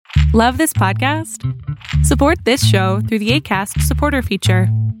Love this podcast? Support this show through the Acast supporter feature.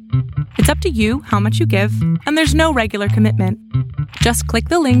 It's up to you how much you give, and there's no regular commitment. Just click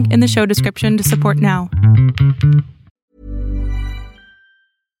the link in the show description to support now.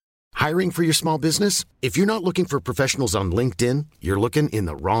 Hiring for your small business? If you're not looking for professionals on LinkedIn, you're looking in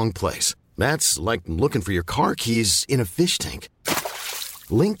the wrong place. That's like looking for your car keys in a fish tank.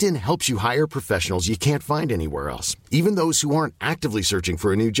 LinkedIn helps you hire professionals you can't find anywhere else, even those who aren't actively searching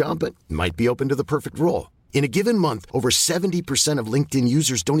for a new job but might be open to the perfect role. In a given month, over 70% of LinkedIn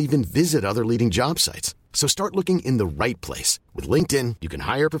users don't even visit other leading job sites. So start looking in the right place. With LinkedIn, you can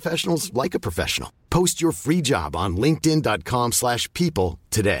hire professionals like a professional. Post your free job on linkedin.com/people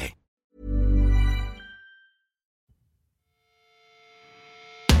today.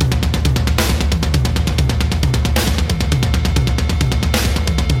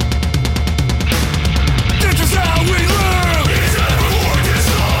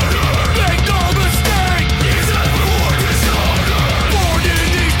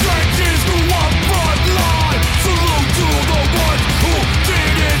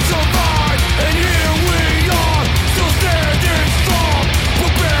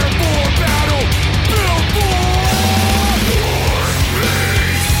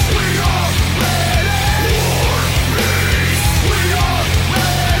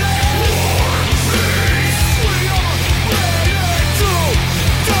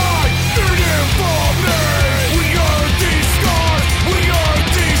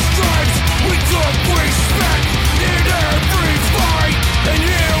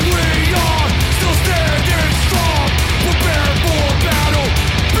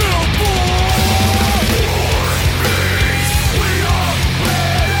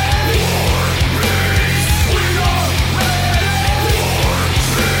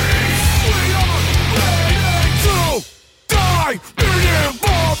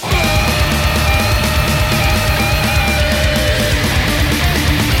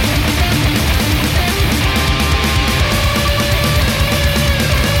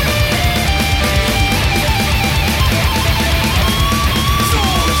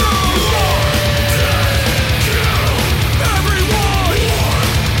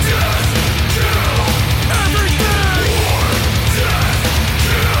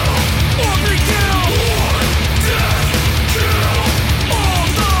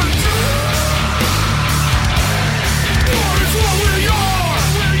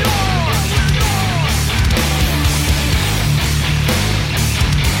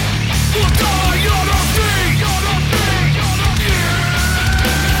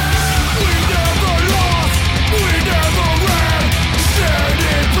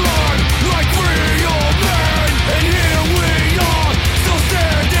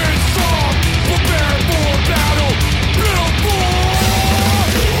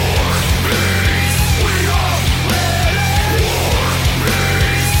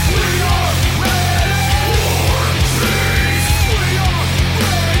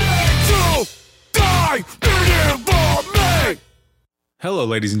 Hello,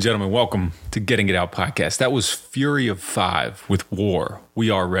 ladies and gentlemen. Welcome to Getting It Out podcast. That was Fury of Five with War. We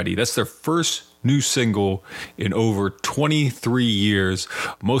Are Ready. That's their first new single in over 23 years.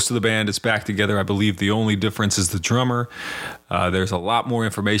 Most of the band is back together. I believe the only difference is the drummer. There's a lot more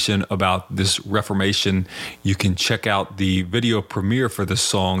information about this reformation. You can check out the video premiere for this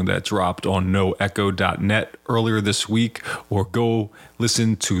song that dropped on noecho.net earlier this week, or go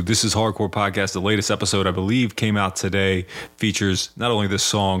listen to This Is Hardcore podcast. The latest episode, I believe, came out today, features not only this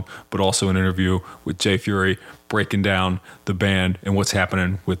song, but also an interview with Jay Fury, breaking down the band and what's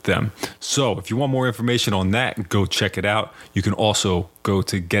happening with them. So if you want more information on that, go check it out. You can also go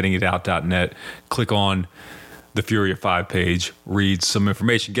to gettingitout.net, click on the Fury of Five page, read some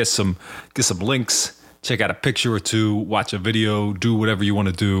information, get some links, check out a picture or two, watch a video, do whatever you want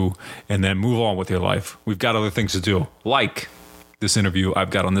to do, and then move on with your life. We've got other things to do, like this interview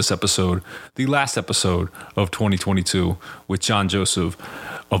I've got on this episode, the last episode of 2022 with John Joseph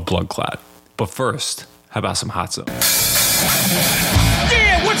of Bloodclot. But first, how about some hot zone?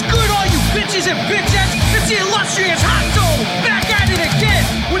 Yeah, what's good, all you bitches and bitchettes? It's the illustrious Hot Zone, back at it again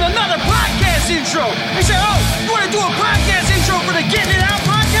with another podcast intro. They said, oh, you want to do a podcast intro for the Getting It Out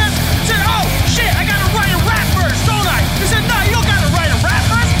podcast? I said, oh, shit, I got to write a rap verse, don't I? They said, no, you don't got to write a rap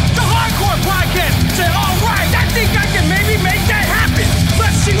verse. It's a hardcore podcast. I said, all right, I think I can maybe make that happen.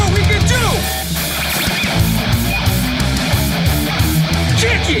 Let's see what we can do.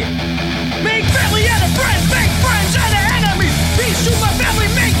 Kick it. Make family out of friends, make friends out of enemies. Peace to my family,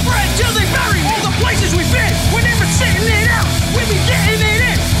 make friends till they bury all the places we've been. We're never sitting it out, we be getting it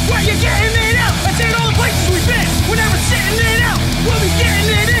in. Where you getting it out? I said all the places we've been. We're never sitting it out, we'll be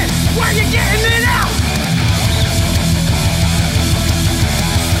getting it in.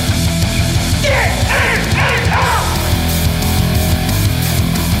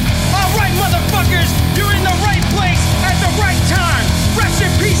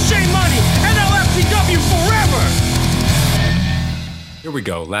 Here we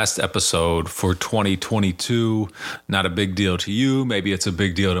go. Last episode for 2022. Not a big deal to you. Maybe it's a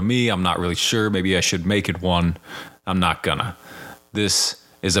big deal to me. I'm not really sure. Maybe I should make it one. I'm not gonna. This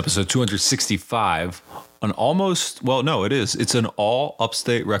is episode 265. It's an all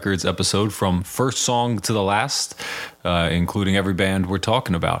Upstate Records episode from first song to the last, including every band we're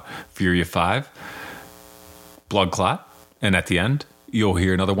talking about. Fury of Five, Blood Clot, and at the end, you'll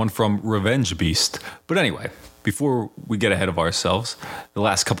hear another one from Revenge Beast. But anyway, before we get ahead of ourselves, the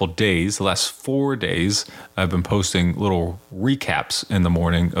last 4 days, I've been posting little recaps in the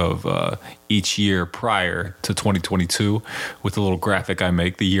morning of each year prior to 2022 with a little graphic I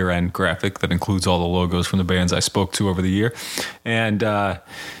make, the year-end graphic that includes all the logos from the bands I spoke to over the year. And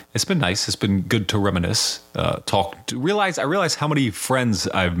it's been nice. It's been good to reminisce, I realize how many friends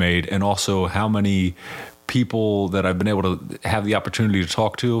I've made and also how many people that I've been able to have the opportunity to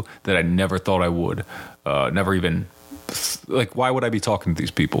talk to that I never thought I would. Never even, why would I be talking to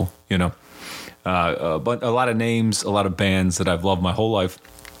these people, you know? But a lot of names, a lot of bands that I've loved my whole life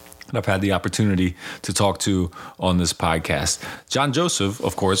and I've had the opportunity to talk to on this podcast. John Joseph,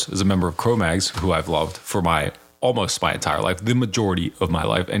 of course, is a member of Cro-Mags, who I've loved for almost my entire life, the majority of my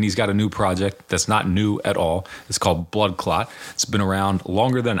life. And he's got a new project that's not new at all. It's called Blood Clot. It's been around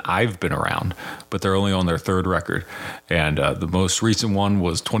longer than I've been around, but they're only on their third record. And the most recent one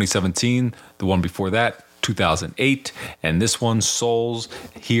was 2017. The one before that, 2008. And this one, Souls,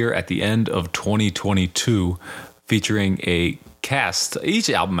 here at the end of 2022, featuring a cast. Each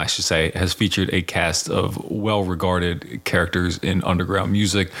album, I should say, has featured a cast of well-regarded characters in underground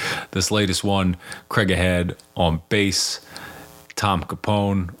music. This latest one, Craig Ahead on bass, Tom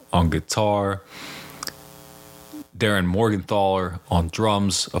Capone on guitar, Darren Morgenthaler on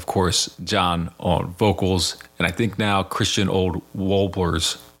drums, of course, John on vocals, and I think now Christian Old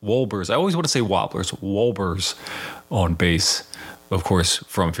Wolbers. I always want to say Wobblers. Wolbers on bass, of course,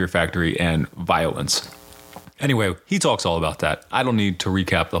 from Fear Factory and Violence. Anyway, he talks all about that. I don't need to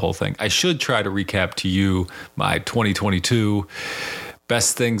recap the whole thing. I should try to recap to you my 2022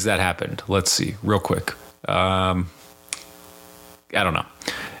 best things that happened. Let's see, real quick. I don't know.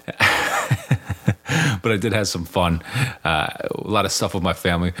 But I did have some fun. A lot of stuff with my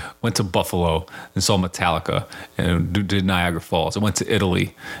family. Went to Buffalo and saw Metallica and did Niagara Falls. I went to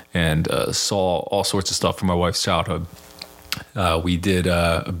Italy and saw all sorts of stuff from my wife's childhood. We did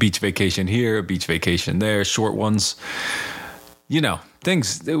a beach vacation here, a beach vacation there, short ones. You know,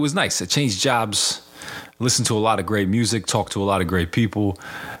 things, it was nice. I changed jobs, listened to a lot of great music, talked to a lot of great people,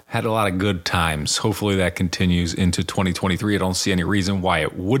 had a lot of good times. Hopefully that continues into 2023. I don't see any reason why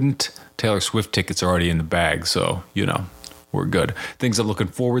it wouldn't. Taylor Swift tickets are already in the bag, so, you know, we're good. Things I'm looking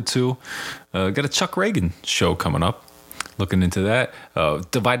forward to. Got a Chuck Reagan show coming up. Looking into that.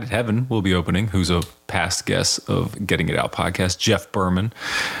 Divided Heaven will be opening, who's a past guest of Getting It Out podcast, Jeff Berman.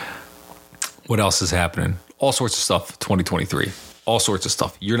 What else is happening? All sorts of stuff, 2023. All sorts of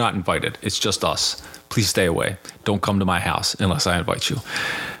stuff. You're not invited. It's just us. Please stay away. Don't come to my house unless I invite you.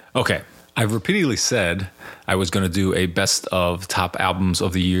 Okay. I've repeatedly said I was going to do a best of top albums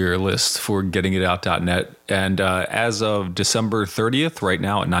of the year list for gettingitout.net. And as of December 30th, right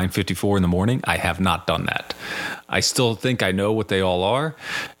now at 9:54 in the morning, I have not done that. I still think I know what they all are,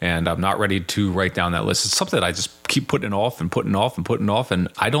 and I'm not ready to write down that list. It's something that I just keep putting off, and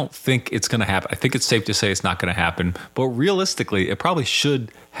I don't think it's going to happen. I think it's safe to say it's not going to happen, but realistically, it probably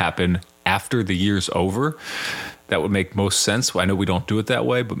should happen after the year's over. That would make most sense. I know we don't do it that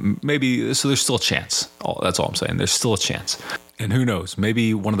way, but maybe, so there's still a chance. That's all I'm saying. There's still a chance. And who knows,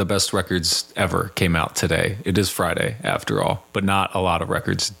 maybe one of the best records ever came out today. It is Friday, after all, but not a lot of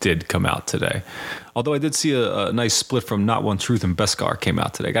records did come out today. Although I did see a nice split from Not One Truth and Beskar came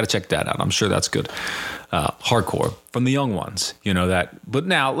out today. Got to check that out. I'm sure that's good. Hardcore from the young ones, you know that. But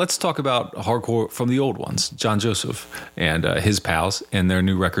now let's talk about hardcore from the old ones. John Joseph and his pals and their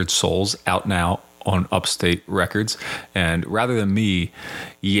new record Souls, out now on Upstate Records. And rather than me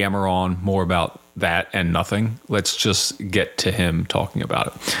yammer on more about that and nothing, let's just get to him talking about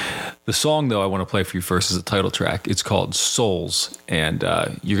it. The song, though, I want to play for you first is a title track. It's called Souls, and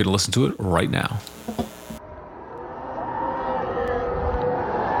you're going to listen to it right now.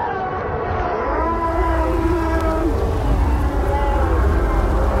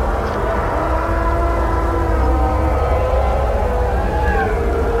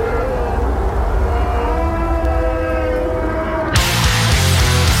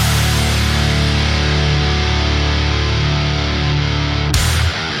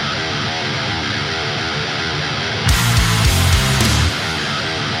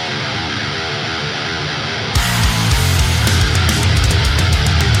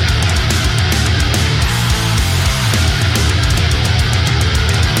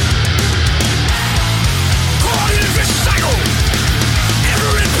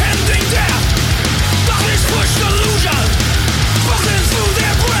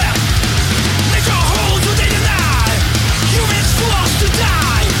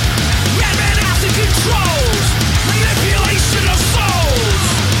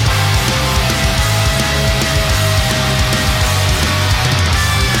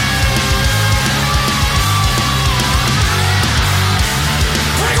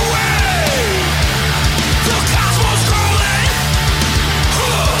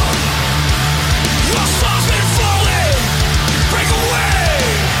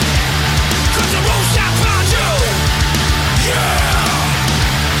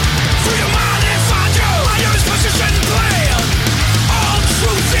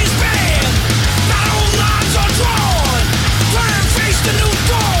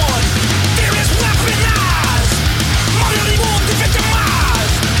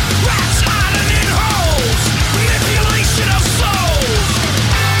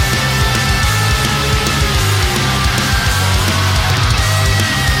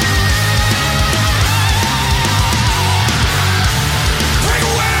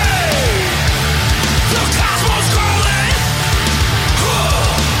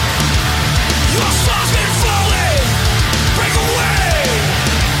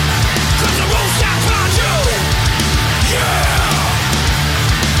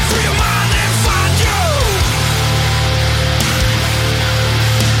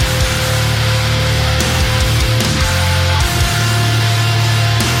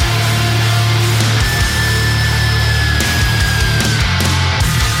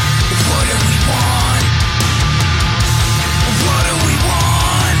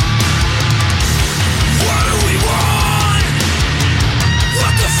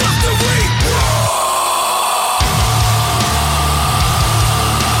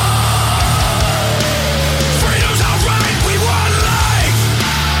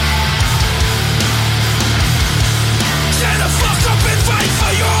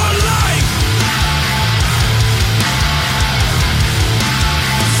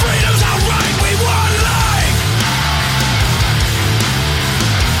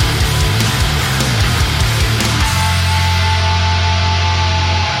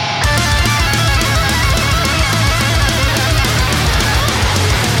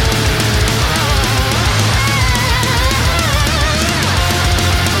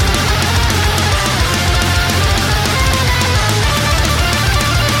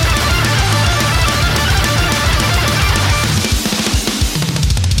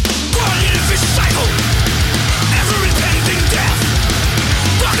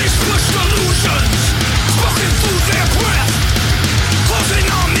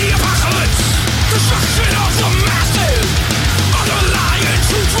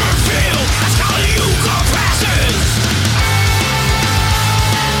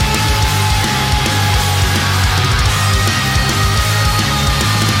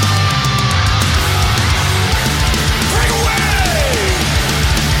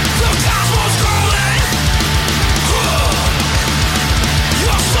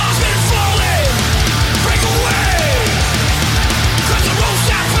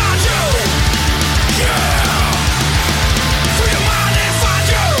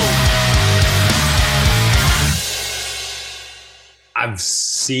 I've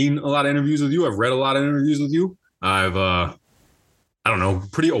seen a lot of interviews with you. I've read a lot of interviews with you. I've, I don't know,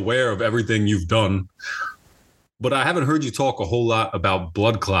 pretty aware of everything you've done. But I haven't heard you talk a whole lot about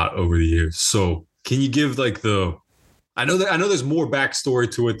Blood Clot over the years. So can you give like I know there's more backstory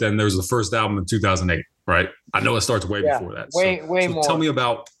to it than there was the first album in 2008, right? I know it starts way before that. Way more. Tell me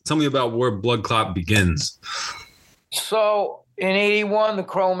about where Blood Clot begins. So in 81, the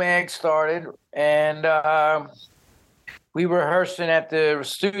Cro-Mag started, and we were rehearsing at the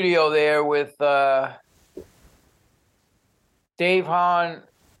studio there with Dave Hahn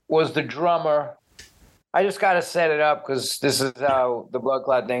was the drummer. I just got to set it up because this is how the Blood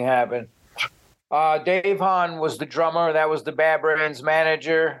Clot thing happened. Dave Hahn was the drummer. That was the Bad Brains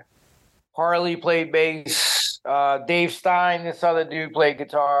manager. Harley played bass. Dave Stein, this other dude, played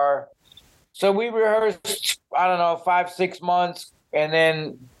guitar. So we rehearsed, 5-6 months. And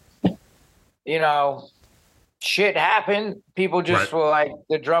then, shit happened. People just were like,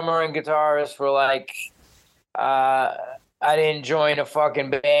 the drummer and guitarist were like, I didn't join a fucking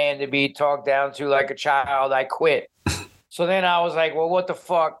band to be talked down to like a child. I quit. So then I was like, well, what the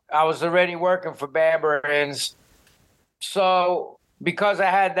fuck? I was already working for Bad Brains. So because I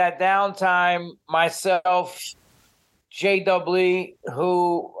had that downtime, myself, J.W.,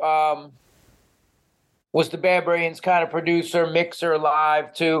 who was the Bad Brains kind of producer, mixer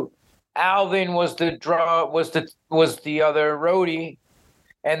live too. Alvin was the was the other roadie.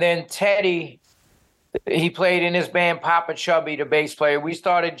 And then Teddy, he played in his band Papa Chubby, the bass player. We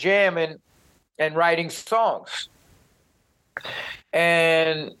started jamming and writing songs.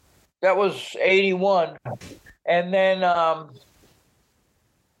 And that was 81. And then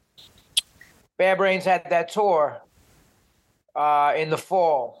Bad Brains had that tour in the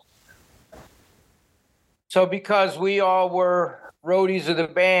fall. So because we all were roadies of the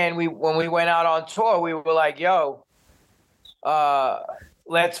band, when we went out on tour, we were like, yo,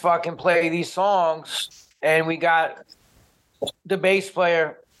 let's fucking play these songs. And we got the bass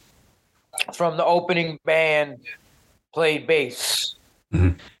player from the opening band played bass.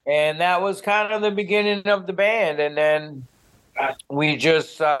 Mm-hmm. And that was kind of the beginning of the band. And then we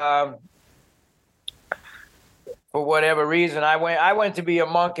just, for whatever reason, I went to be a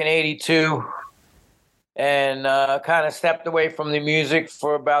monk in 82 and kind of stepped away from the music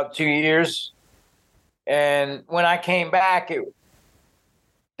for about 2 years. And when I came back,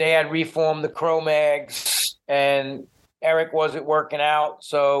 they had reformed the Cro-Mags and Eric wasn't working out.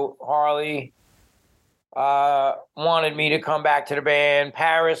 So Harley wanted me to come back to the band.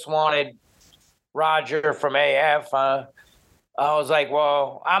 Paris wanted Roger from AF. I was like,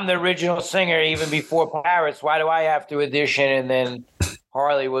 well, I'm the original singer even before Paris. Why do I have to audition? And then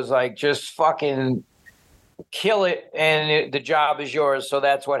Harley was like, just fucking kill it and the job is yours. So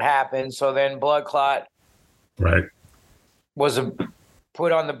that's what happened. So then Blood Clot was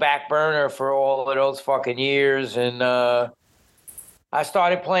put on the back burner for all of those fucking years. And I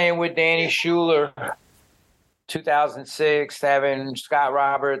started playing with Danny Schuler 2006, having Scott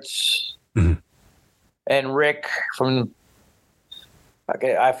Roberts and Rick from,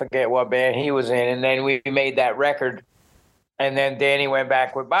 I forget what band he was in. And then we made that record. And then Danny went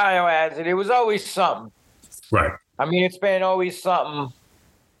back with Biohazard. It was always something. Right. I mean, it's been always something.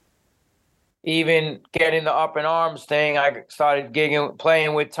 Even getting the Up in Arms thing, I started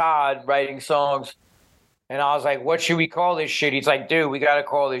playing with Todd, writing songs. And I was like, what should we call this shit? He's like, dude, we got to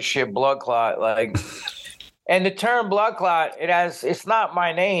call this shit Blood Clot. Like, and the term Blood Clot, it's not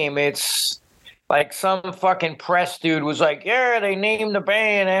my name. It's like some fucking press dude was like, yeah, they named the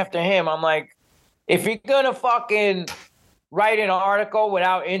band after him. I'm like, if you're going to fucking write an article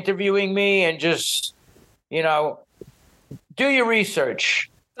without interviewing me and just, do your research.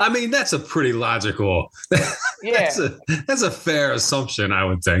 I mean, that's a pretty logical. Yeah, that's a fair assumption, I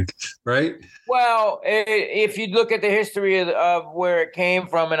would think, right? Well, if you look at the history of where it came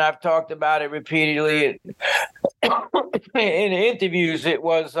from, and I've talked about it repeatedly in interviews, it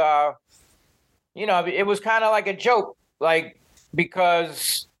was, it was kind of like a joke, like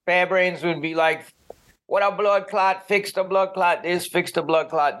because Bad Brains would be like, "What a blood clot! Fix the blood clot! This, fix the blood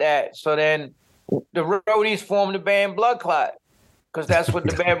clot! That." So then the roadies formed the band Blood Clot. Because that's what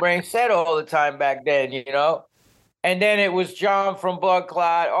the Bad Brains said all the time back then, And then it was John from Blood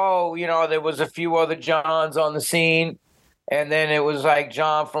Clot. Oh, there was a few other Johns on the scene. And then it was like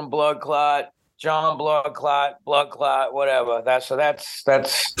John from Blood Clot, John Blood Clot, whatever. That's where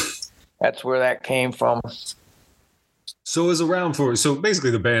that came from. So it was around so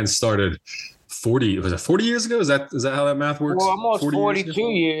basically the band started 40 years ago? Is that how that math works? Well, almost 42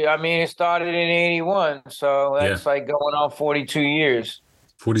 years. I mean, it started in 81, so that's like going on 42 years.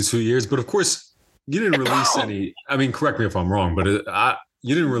 42 years. But of course, didn't release any. I mean, correct me if I'm wrong, but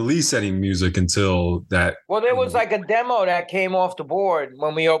you didn't release any music until that. Well, there was like a demo that came off the board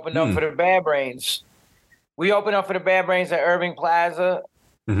when we opened up for the Bad Brains. We opened up for the Bad Brains at Irving Plaza,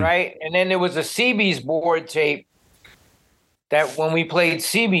 right? And then there was a CB's board tape that when we played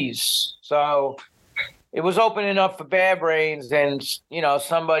CB's. So it was opening up for Bad Brains, and, you know,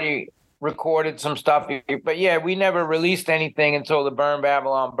 somebody recorded some stuff. But yeah, we never released anything until the Burn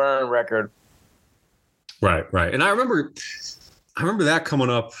Babylon Burn record. Right. And I remember that coming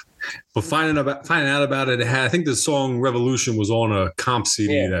up, but finding out about it, I think the song Revolution was on a comp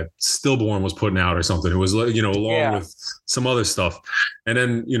CD that Stillborn was putting out or something. It was, you know, along with some other stuff. And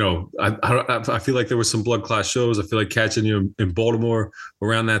then, you know, I feel like there were some Blood Clot shows. I feel like catching you in Baltimore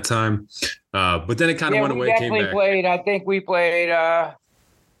around that time. But then it kind of went away. I think we played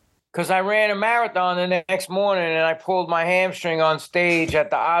because I ran a marathon the next morning and I pulled my hamstring on stage at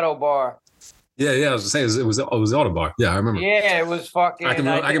the Auto Bar. Yeah. I was saying it was Auto Bar. Yeah, I remember. Yeah, it was fucking. I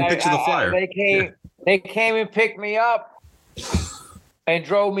can picture the flyer. They came and picked me up and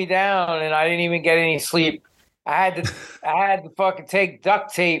drove me down, and I didn't even get any sleep. I had to fucking take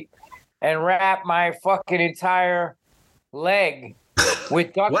duct tape and wrap my fucking entire leg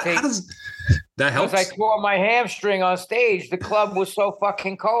with duct tape. That helps? Because I tore my hamstring on stage. The club was so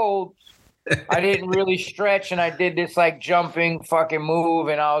fucking cold. I didn't really stretch, and I did this like jumping fucking move,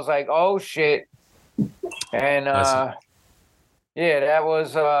 and I was like, oh shit. And that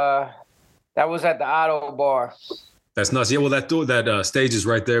was at the Auto Bar. That's nuts. Yeah, well, that stage is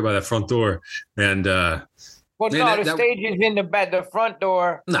right there by that front door, and the stage is in the front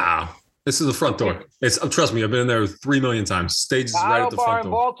door. Nah, this is the front door. It's trust me, I've been in there 3 million times. Stage is right at the front door.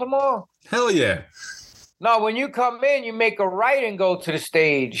 In Baltimore. Hell yeah. No, when you come in, you make a right and go to the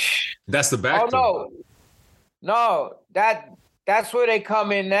stage. That's the back door. No, that's where they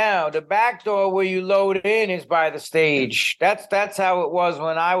come in now. The back door where you load in is by the stage. That's how it was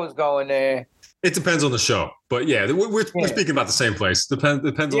when I was going there. It depends on the show, but yeah, we're speaking about the same place. Depends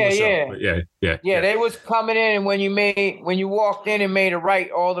on the show. But yeah. They was coming in, and when you walked in and made a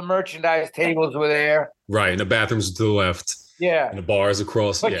right, all the merchandise tables were there. Right, and the bathrooms to the left. Yeah, and the bars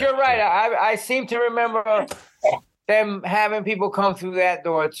across. But you're right. I seem to remember them having people come through that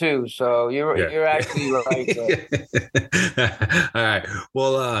door too. So you're actually right. All right.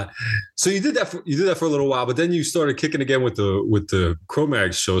 Well, so you did that for a little while, but then you started kicking again with the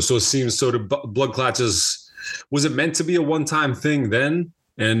Cro-Mag show. So it seems the Blood Clot was it meant to be a one-time thing then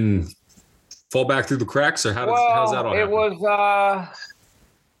and fall back through the cracks, or how's that all happen? It was.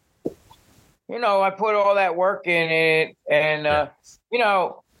 You know, I put all that work in it, and you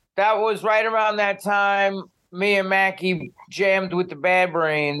know, that was right around that time. Me and Mackie jammed with the Bad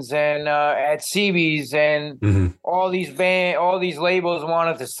Brains and at CB's, and all these labels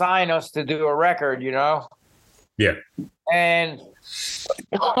wanted to sign us to do a record, you know. Yeah. And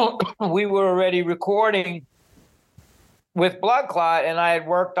we were already recording with Blood Clot, and I had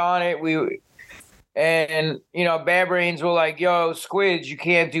worked on it. And, you know, Bad Brains were like, yo, Squids, you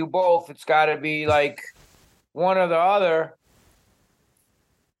can't do both. It's got to be like one or the other.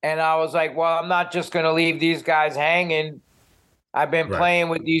 And I was like, well, I'm not just going to leave these guys hanging. I've been playing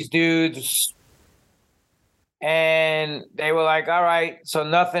with these dudes. And they were like, all right. So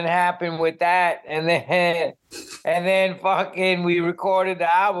nothing happened with that. And then fucking we recorded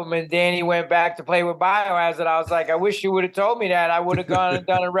the album, and Danny went back to play with Biohazard. I was like, I wish you would have told me that. I would have gone and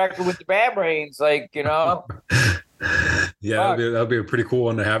done a record with the Bad Brains. Like, you know. Yeah, that'd be a pretty cool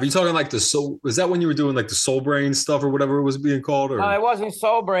one to have. Are you talking like the Soul? Is that when you were doing like the Soul Brain stuff or whatever it was being called? Or? No, it wasn't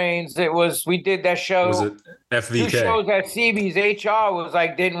Soul Brains. We did that show. Was it FVK? 2 shows at CB's. HR was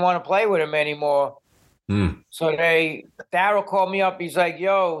like, didn't want to play with him anymore. So Daryl called me up. He's like,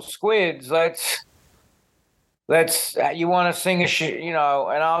 yo, Squids, let's you want to sing you know?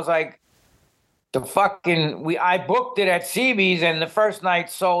 And I was like, I booked it at CB's, and the first night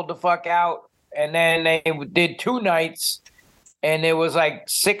sold the fuck out. And then they did 2 nights, and there was like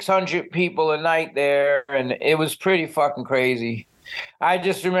 600 people a night there, and it was pretty fucking crazy. I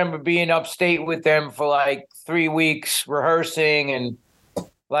just remember being upstate with them for like 3 weeks rehearsing and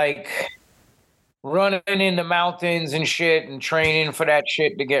like running in the mountains and shit and training for that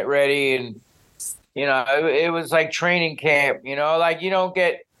shit to get ready. And, you know, it was like training camp, you know, like you don't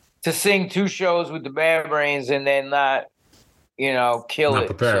get to sing 2 shows with the Bad Brains and then not, you know, kill not it.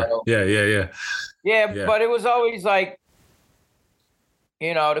 Prepare. So, yeah. But it was always like,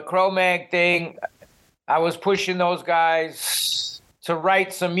 you know, the Cro-Mag thing. I was pushing those guys to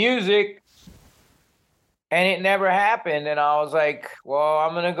write some music, and it never happened. And I was like, well,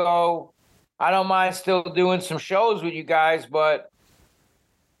 I'm going to go. I don't mind still doing some shows with you guys, but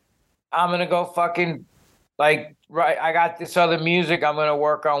I'm going to go fucking, like, right, I got this other music I'm going to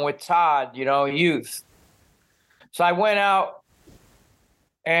work on with Todd, Youth. So I went out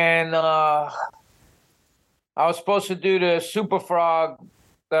and I was supposed to do the Super Frog,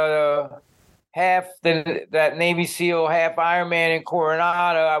 the that Navy SEAL half Ironman in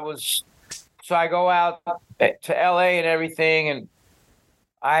Coronado. So I go out to LA and everything, and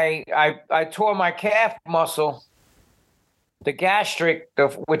I tore my calf muscle, the gastric,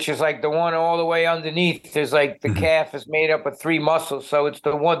 which is like the one all the way underneath. There's like the calf is made up of 3 muscles, so it's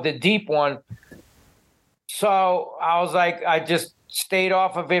the deep one. So I was like, I just stayed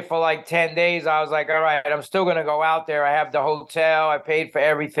off of it for like 10 days. I was like, all right, I'm still gonna go out there. I have the hotel, I paid for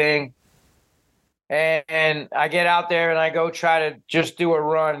everything. And I get out there and I go try to just do a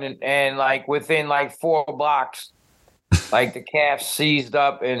run, and like within like 4 blocks, like the calf seized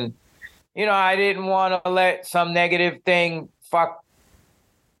up, and I didn't want to let some negative thing fuck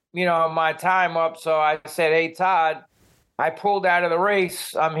my time up. So I said, hey Todd, I pulled out of the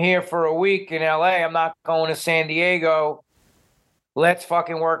race. I'm here for a week in LA. I'm not going to San Diego. Let's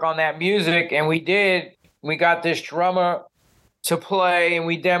fucking work on that music. And we did. We got this drummer to play, and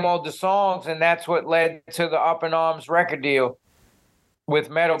we demoed the songs, and that's what led to the Up in Arms record deal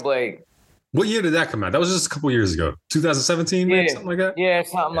with Metal Blade. What year did that come out? That was just a couple years ago. 2017, maybe, something like that? Yeah,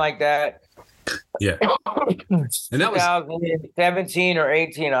 something like that. Yeah. And that was 2017 or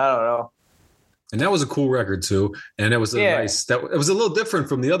 18, I don't know. And that was a cool record too. And it was nice. It was a little different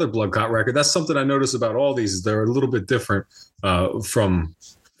from the other Blood Clot record. That's something I noticed about all these. They're a little bit different from.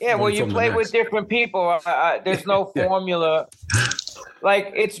 Yeah, well, you play with different people. There's no formula.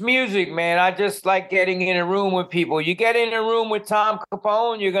 Like, it's music, man. I just like getting in a room with people. You get in a room with Tom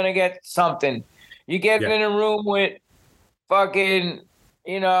Capone, you're going to get something. You get in a room with fucking,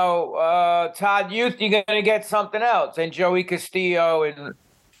 Todd Youth, you're going to get something else. And Joey Castillo. And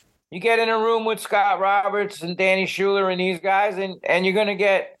you get in a room with Scott Roberts and Danny Schuler and these guys, and you're going to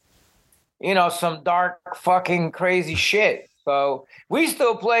get, some dark fucking crazy shit. So we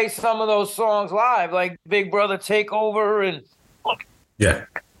still play some of those songs live, like Big Brother Takeover, and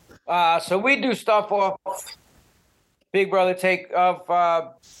so we do stuff off Big Brother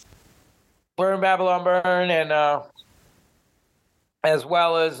Burn Babylon Burn, and as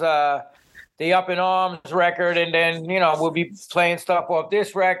well as the Up in Arms record, and then we'll be playing stuff off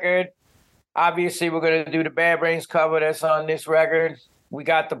this record. Obviously, we're gonna do the Bad Brains cover that's on this record. We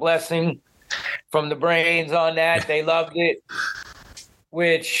got the blessing from the Brains on that. They loved it,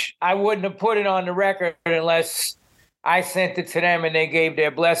 which I wouldn't have put it on the record unless I sent it to them and they gave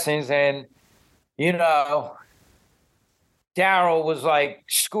their blessings. And, Daryl was like,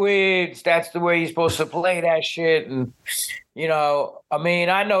 Squids, that's the way you're supposed to play that shit. And, I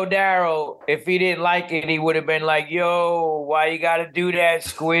know Daryl, if he didn't like it, he would have been like, yo, why you got to do that,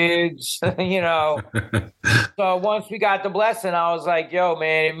 Squids? So once we got the blessing, I was like, yo,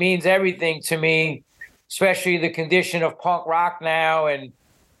 man, it means everything to me, especially the condition of punk rock now and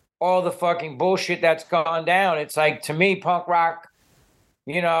all the fucking bullshit that's gone down. It's like, to me, punk rock,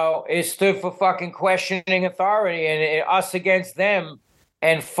 it stood for fucking questioning authority and us against them,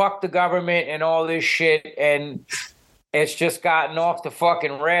 and fuck the government and all this shit. And it's just gotten off the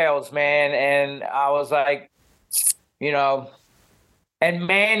fucking rails, man. And I was like, and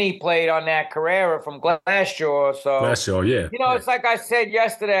Manny played on that Carrera from Glassjaw. So Glassjaw, yeah. It's like I said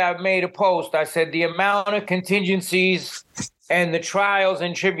yesterday, I made a post. I said the amount of contingencies and the trials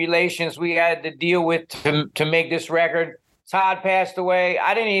and tribulations we had to deal with to make this record. Todd passed away.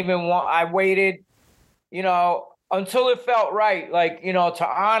 I waited, until it felt right, like, to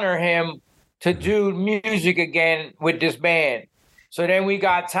honor him, to do music again with this band. So then we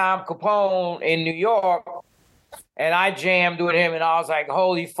got Tom Capone in New York, and I jammed with him, and I was like,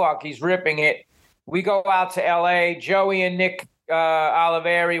 holy fuck, he's ripping it. We go out to LA. Joey and Nick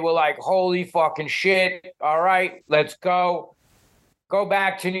Oliveri were like, holy fucking shit. All right, let's go. Go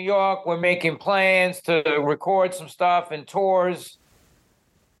back to New York. We're making plans to record some stuff and tours.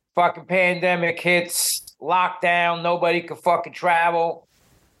 Fucking pandemic hits, lockdown, nobody could fucking travel.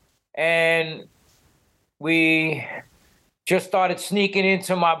 And we just started sneaking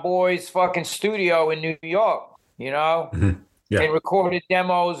into my boy's fucking studio in New York, and recorded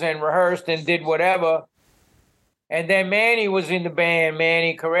demos and rehearsed and did whatever. And then Manny was in the band,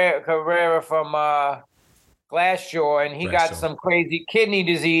 Manny Carrera from Glassjaw, and he got some crazy kidney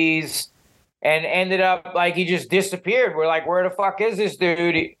disease and ended up like he just disappeared. We're like, where the fuck is this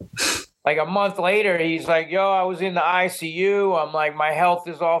dude? Like a month later, he's like, yo, I was in the ICU. I'm like, my health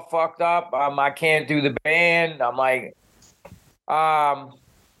is all fucked up. I can't do the band. I'm like,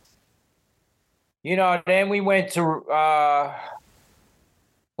 then we went to,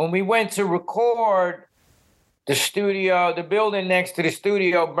 when we went to record, the building next to the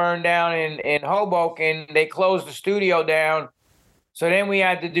studio burned down in Hoboken. They closed the studio down. So then we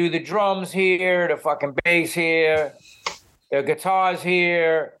had to do the drums here, the fucking bass here, the guitars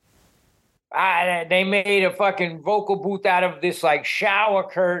here. They made a fucking vocal booth out of this like shower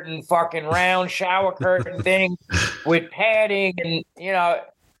curtain, fucking round shower curtain thing with padding. And, you know,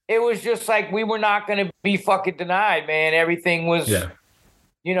 it was just like we were not going to be fucking denied, man. Everything was,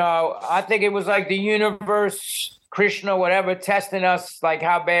 you know, I think it was like the universe, Krishna, whatever, testing us like,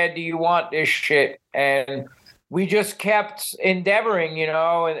 how bad do you want this shit? And we just kept endeavoring, you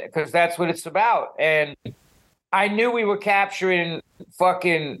know, because that's what it's about. And I knew we were capturing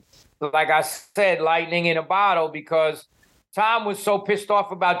fucking, like I said, lightning in a bottle, because Tom was so pissed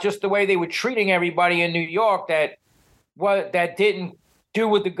off about just the way they were treating everybody in New York that didn't do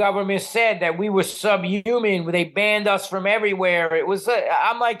what the government said, that we were subhuman. They banned us from everywhere. It was,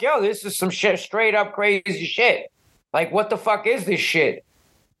 I'm like, yo, this is some shit, straight up crazy shit. Like, what the fuck is this shit?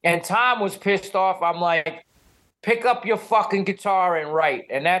 And Tom was pissed off. I'm like, pick up your fucking guitar and write.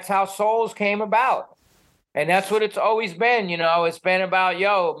 And that's how Souls came about. And that's what it's always been, you know. It's been about,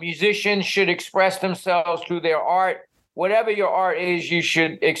 yo, musicians should express themselves through their art. Whatever your art is, you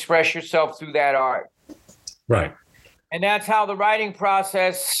should express yourself through that art. Right. And that's how the writing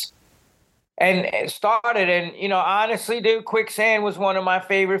process started. And, you know, honestly, dude, Quicksand was one of my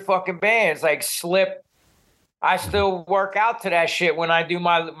favorite fucking bands. Like Slip, I still work out to that shit when I do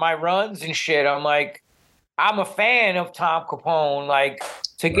my runs and shit. I'm like, I'm a fan of Tom Capone. Like,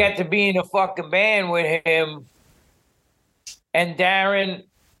 to get to be in a fucking band with him, and Darren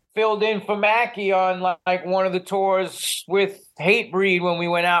filled in for Mackie on like one of the tours with Hatebreed when we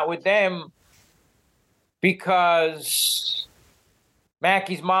went out with them, because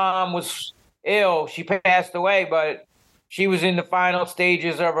Mackie's mom was ill. She passed away, but she was in the final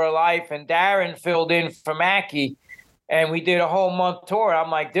stages of her life, and Darren filled in for Mackie, and we did a whole month tour. I'm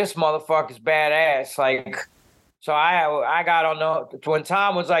like, this motherfucker's badass. Like, so I got on when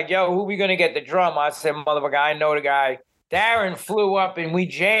Tom was like, yo, who we going to get the drum? I said, motherfucker, I know the guy. Darren flew up and we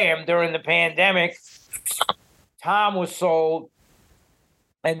jammed during the pandemic. Tom was sold.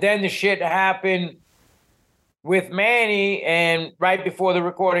 And then the shit happened with Manny, and right before the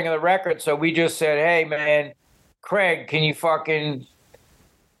recording of the record. So we just said, hey, man, Craig, can you fucking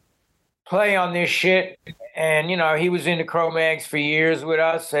play on this shit? And, you know, he was in the Cro-Mags for years with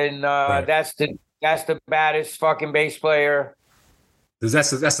us. And right. That's the baddest fucking bass player. That's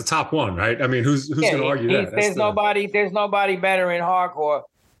the top one, right? I mean, who's going to argue that? There's nobody better in hardcore.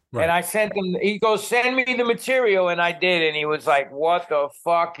 Right. And I sent him. He goes, send me the material, and I did. And he was like, "What the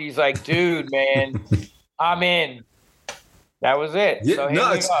fuck?" He's like, "Dude, man, I'm in." That was it. Yeah, so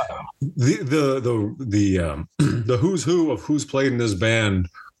no, it's the who's who of who's played in this band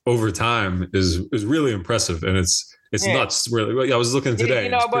over time is really impressive, and it's nuts, really. I was looking today. You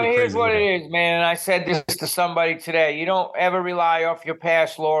know, but here's what it is, man. And I said this to somebody today. You don't ever rely off your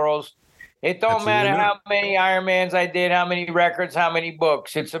past laurels. It don't matter how many Ironmans I did, how many records, how many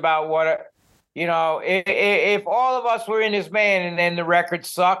books. It's about what, you know, if all of us were in this band and then the record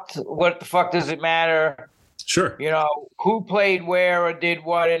sucked, what the fuck does it matter? Sure. You know, who played where or did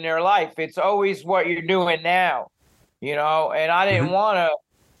what in their life. It's always what you're doing now, you know, and I didn't want to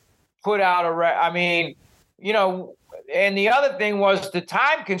put out I mean, you know, and the other thing was the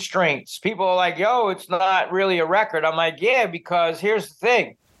time constraints. People are like, yo, it's not really a record. I'm like, yeah, because here's the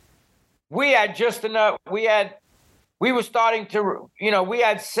thing. We had just enough. We were starting to, you know, we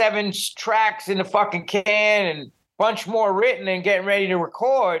had 7 tracks in the fucking can and a bunch more written and getting ready to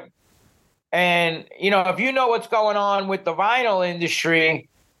record. And, you know, if you know what's going on with the vinyl industry,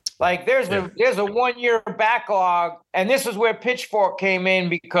 like there's a 1-year backlog. And this is where Pitchfork came in,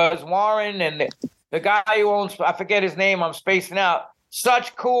 because Warren and the guy who owns, I forget his name, I'm spacing out,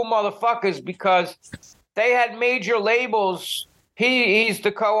 such cool motherfuckers, because they had major labels. He's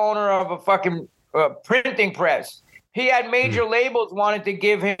the co-owner of a fucking printing press. He had major labels wanted to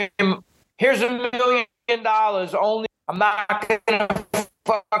give him, here's $1 million only. I'm not going to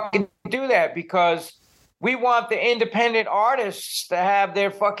fucking do that, because we want the independent artists to have their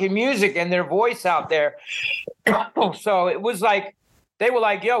fucking music and their voice out there. So it was like, they were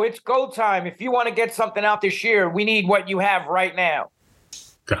like, yo, it's go time. If you want to get something out this year, we need what you have right now.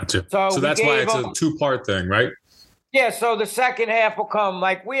 Gotcha. So that's why it's a 2-part thing, right? Yeah, so the second half will come.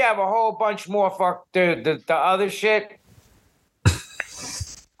 Like, we have a whole bunch more for the other shit.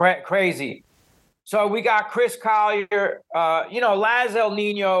 Crazy. So we got Chris Collier. You know, Laz El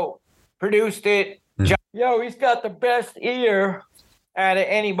Nino produced it. Yo, he's got the best ear out of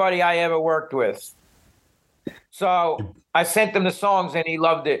anybody I ever worked with. So I sent him the songs and he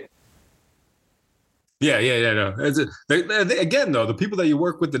loved it. Yeah, no. Again, though, the people that you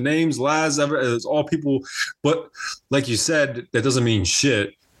work with, the names, Laz, it's all people. But like you said, that doesn't mean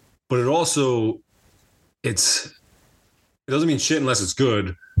shit. But it doesn't mean shit unless it's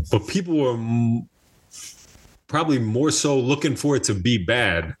good. But people are probably more so looking for it to be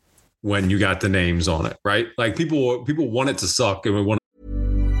bad when you got the names on it, right? Like people want it to suck, and we want.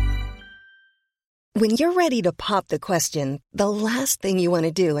 When you're ready to pop the question, the last thing you want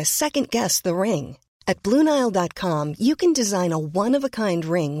to do is second guess the ring. At BlueNile.com, you can design a one-of-a-kind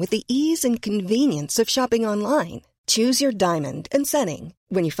ring with the ease and convenience of shopping online. Choose your diamond and setting.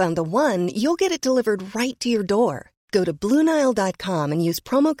 When you find the one, you'll get it delivered right to your door. Go to BlueNile.com and use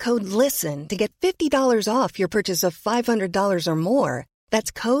promo code LISTEN to get $50 off your purchase of $500 or more.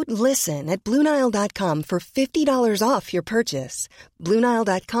 That's code LISTEN at BlueNile.com for $50 off your purchase.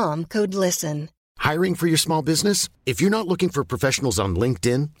 BlueNile.com, code LISTEN. Hiring for your small business? If you're not looking for professionals on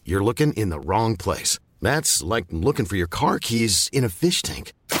LinkedIn, you're looking in the wrong place. That's like looking for your car keys in a fish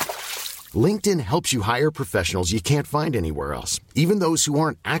tank. LinkedIn helps you hire professionals you can't find anywhere else, even those who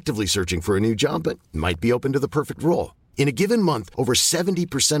aren't actively searching for a new job but might be open to the perfect role. In a given month, over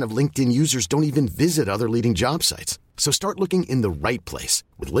 70% of LinkedIn users don't even visit other leading job sites. So start looking in the right place.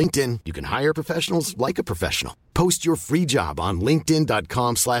 With LinkedIn, you can hire professionals like a professional. Post your free job on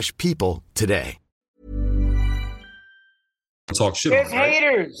linkedin.com/people today. Talk shit. There's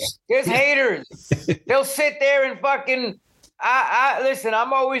haters. There's haters. They'll sit there and fucking. I listen.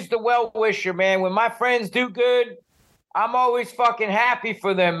 I'm always the well wisher, man. When my friends do good, I'm always fucking happy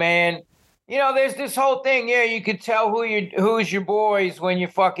for them, man. You know, there's this whole thing. Yeah, you can tell who's your boys when you're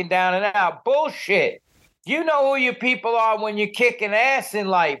fucking down and out. Bullshit. You know who your people are when you're kicking ass in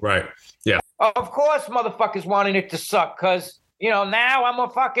life. Right. Yeah. Of course, motherfuckers wanting it to suck because. You know, now I'm a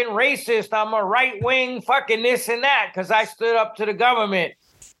fucking racist. I'm a right-wing fucking this and that because I stood up to the government.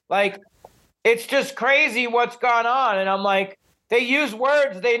 Like, it's just crazy what's gone on. And I'm like, they use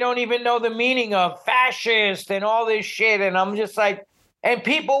words they don't even know the meaning of, fascist and all this shit. And I'm just like, and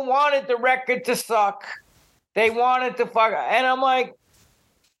people wanted the record to suck. They wanted to fuck. And I'm like,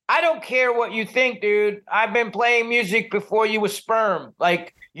 I don't care what you think, dude. I've been playing music before you were sperm.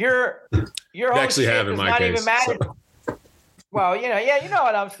 Like, your whole actually shit have in does my not case, even matter. so. Well, you know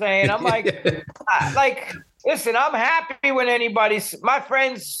what I'm saying. I'm like, listen, I'm happy when my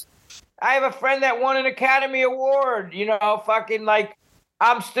friends, I have a friend that won an Academy Award, you know, fucking like,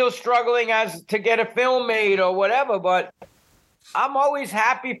 I'm still struggling to get a film made or whatever, but I'm always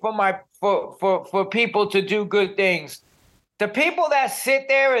happy for people to do good things. The people that sit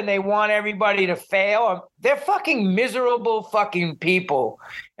there and they want everybody to fail, they're fucking miserable fucking people.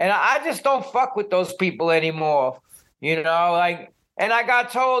 And I just don't fuck with those people anymore. You know, like, and I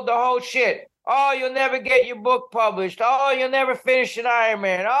got told the whole shit. Oh, you'll never get your book published. Oh, you'll never finish an Iron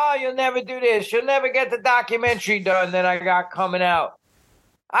Man. Oh, you'll never do this. You'll never get the documentary done that I got coming out.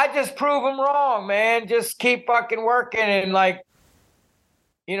 I just prove them wrong, man. Just keep fucking working. And like,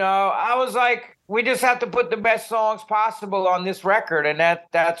 you know, I was like, we just have to put the best songs possible on this record. And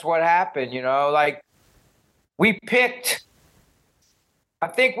that's what happened, you know, like we picked, I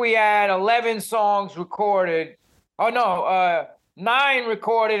think we had 11 songs recorded. Oh, no, 9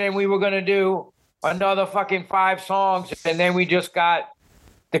 recorded, and we were going to do another fucking 5 songs. And then we just got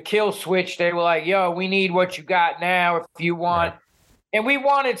the kill switch. They were like, yo, we need what you got now if you want. Right. And we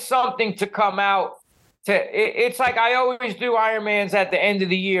wanted something to come out. It's like I always do Ironmans at the end of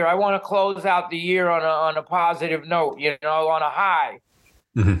the year. I want to close out the year on a positive note, you know, on a high.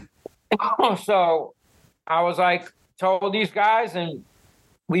 Mm-hmm. So I was like, told these guys, and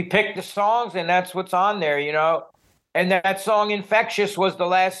we picked the songs, and that's what's on there, you know. And that song Infectious was the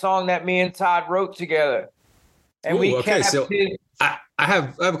last song that me and Todd wrote together. And I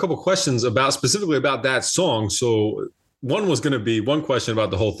have a couple of questions specifically about that song. So one question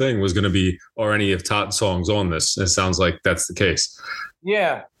about the whole thing was going to be, are any of Todd's songs on this? And it sounds like that's the case.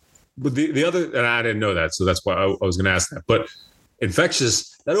 Yeah. But the other, and I didn't know that, so that's why I was going to ask that. But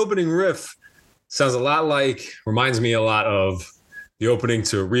Infectious, that opening riff sounds reminds me a lot of the opening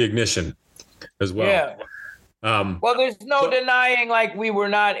to Reignition as well. Yeah. Well, there's no denying like we were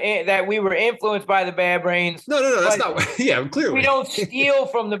influenced by the Bad Brains. No, that's not. Yeah, clearly. We don't steal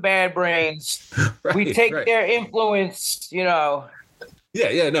from the Bad Brains. Right, we take their influence, you know.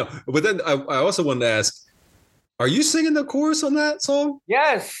 Yeah, no. But then I also wanted to ask, are you singing the chorus on that song?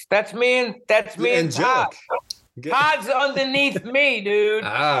 Yes, that's me and Todd. Todd's underneath me, dude.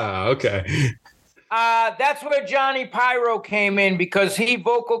 Ah, okay. That's where Johnny Pyro came in because he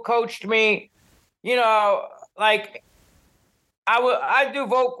vocal coached me, you know. Like, I do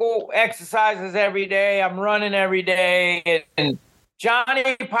vocal exercises every day. I'm running every day, and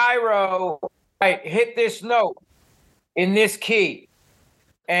Johnny Pyro hit this note in this key,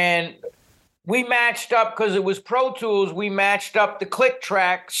 and we matched up because it was Pro Tools. We matched up the click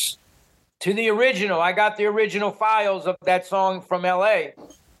tracks to the original. I got the original files of that song from LA,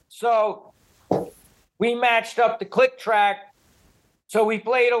 so we matched up the click track. So we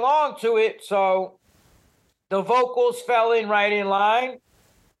played along to it. So the vocals fell in right in line.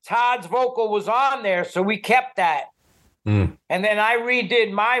 Todd's vocal was on there, so we kept that. And then I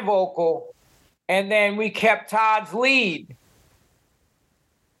redid my vocal, and then we kept Todd's lead.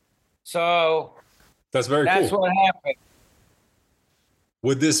 So that's very cool. That's what happened.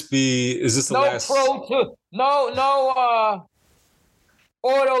 Would this be? Is this the last? No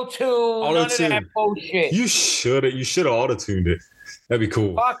auto-tune. None of that bullshit. You should have auto-tuned it. That'd be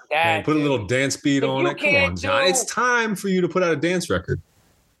cool. Fuck that. Man, put a little dance beat on it. Come on, John. It's time for you to put out a dance record.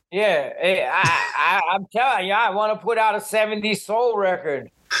 Yeah, I'm telling you, I want to put out a 70s soul record.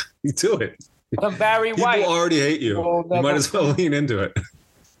 You do it. Some Barry People White. People already hate you. You might as well lean into it.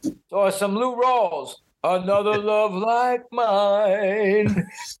 Or some Lou Rawls. Another love like mine.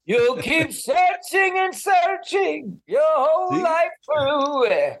 You'll keep searching and searching your whole life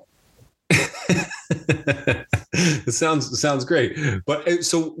through. It sounds great. But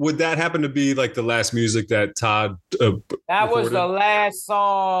so would that happen to be like the last music that Todd that recorded? Was the last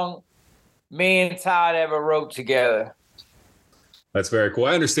song me and Todd ever wrote together. That's very cool.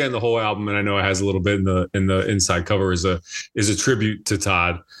 I understand the whole album, and I know it has a little bit in the inside cover is a tribute to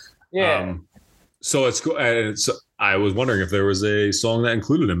Todd. Yeah. So it's cool. I was wondering if there was a song that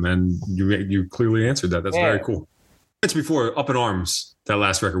included him, and you clearly answered that. That's very cool. It's before Up in Arms, that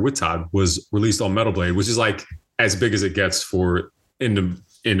last record with Todd, was released on Metal Blade, which is like as big as it gets for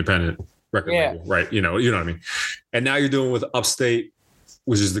independent record label, right? You know what I mean? And now you're doing with Upstate,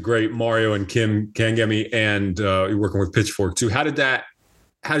 which is the great Mario and Kim Kangemi, and you're working with Pitchfork too. How did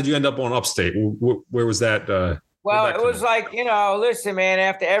you end up on Upstate? Where was that? Well, it was like, listen, man,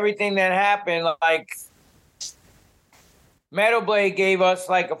 after everything that happened, like Metal Blade gave us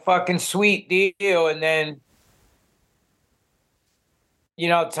like a fucking sweet deal. And then,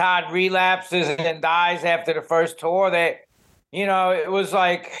 Todd relapses and dies after the first tour. That, it was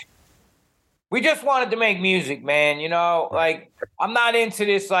like, we just wanted to make music, man. Like, I'm not into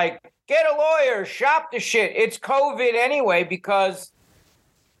this, like, get a lawyer, shop the shit. It's COVID anyway, because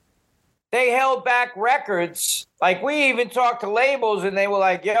they held back records. Like, we even talked to labels and they were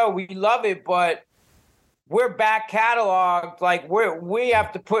like, yo, we love it, but we're back cataloged. Like, we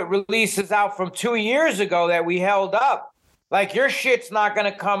have to put releases out from 2 years ago that we held up. Like, your shit's not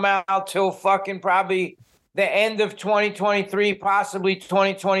going to come out till fucking probably the end of 2023, possibly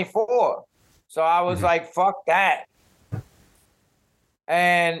 2024. So I was like, fuck that.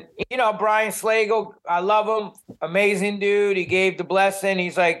 And, Brian Slagle, I love him. Amazing dude. He gave the blessing.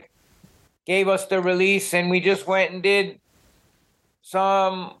 He's like, gave us the release, and we just went and did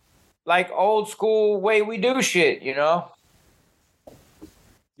some like old school way we do shit, Yeah,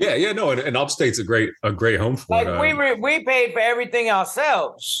 no, and Upstate's a great home for like it. We paid for everything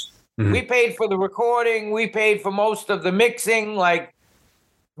ourselves. Mm-hmm. We paid for the recording. We paid for most of the mixing. Like,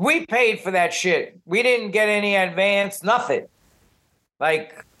 we paid for that shit. We didn't get any advance, nothing.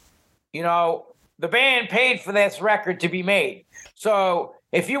 Like, the band paid for this record to be made. So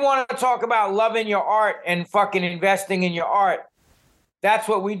if you want to talk about loving your art and fucking investing in your art, that's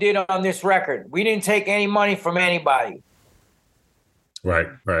what we did on this record. We didn't take any money from anybody. Right.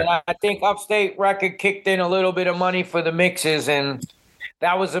 And I think Upstate record kicked in a little bit of money for the mixes, and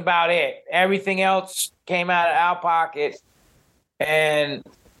that was about it. Everything else came out of our pocket. And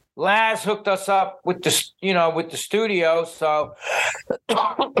Laz hooked us up with the studio. So,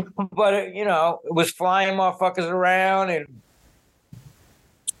 but it was flying motherfuckers around, and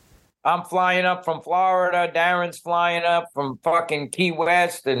I'm flying up from Florida. Darren's flying up from fucking Key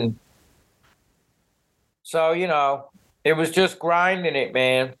West. And so, it was just grinding it,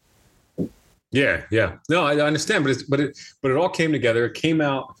 man. Yeah. No, I understand, but it all came together. It came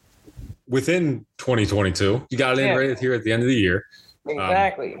out within 2022. You got it in right here at the end of the year.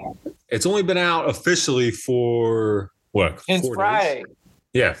 Exactly. It's only been out officially for what? Since Friday. Days?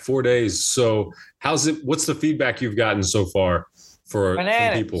 Yeah, 4 days. So what's the feedback you've gotten so far from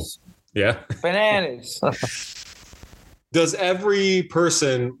people? Yeah. Bananas. Does every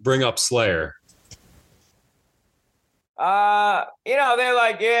person bring up Slayer? They're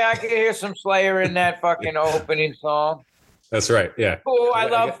like, yeah, I can hear some Slayer in that fucking opening song. That's right. Yeah. Cool. I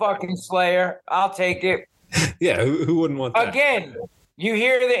love fucking Slayer. I'll take it. Yeah. Who wouldn't want that? Again, you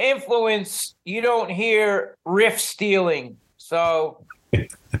hear the influence. You don't hear riff stealing. So.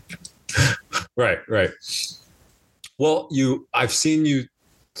 Right. Well, I've seen you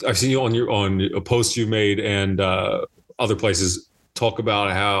on a post you made and other places talk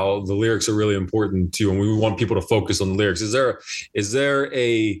about how the lyrics are really important to you, and we want people to focus on the lyrics. Is there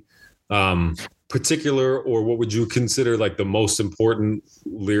a particular, or what would you consider like the most important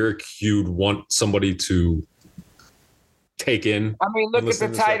lyric you'd want somebody to take in? I mean, look at the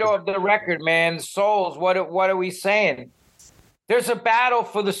title of the record, man. Souls. What are we saying? There's a battle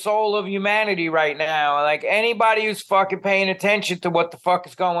for the soul of humanity right now. Like, anybody who's fucking paying attention to what the fuck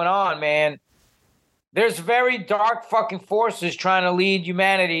is going on, man, there's very dark fucking forces trying to lead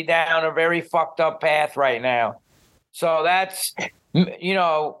humanity down a very fucked up path right now. So that's, you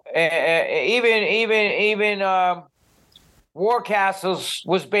know, even War Castles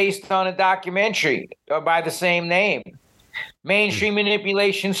was based on a documentary by the same name. Mainstream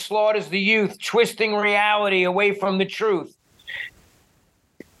manipulation slaughters the youth, twisting reality away from the truth.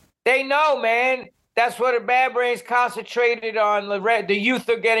 They know, man. That's what the Bad Brains concentrated on. The youth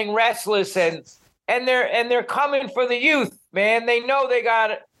are getting restless, and they're coming for the youth, man. They know they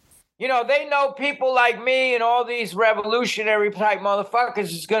got it. You know, they know people like me and all these revolutionary type motherfuckers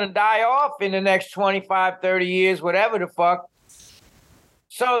is going to die off in the next 25, 30 years, whatever the fuck.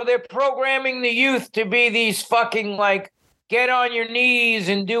 So they're programming the youth to be these fucking, like, get on your knees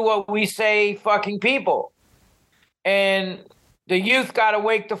and do what we say fucking people. And the youth got to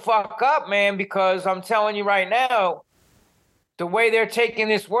wake the fuck up, man, because I'm telling you right now, the way they're taking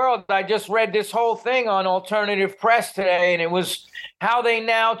this world, I just read this whole thing on Alternative Press today, and it was how they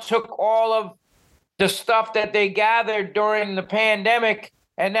now took all of the stuff that they gathered during the pandemic,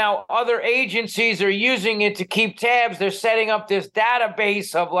 and now other agencies are using it to keep tabs. They're setting up this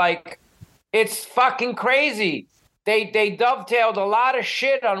database of, like, it's fucking crazy. They dovetailed a lot of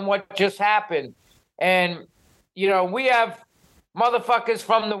shit on what just happened. And, you know, we have motherfuckers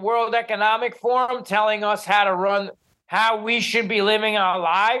from the World Economic Forum telling us how we should be living our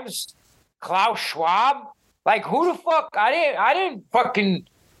lives. Klaus Schwab. Like, who the fuck? I didn't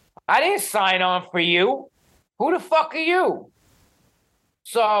sign on for you. Who the fuck are you?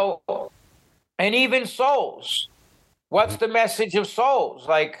 So, and even Souls. What's the message of Souls?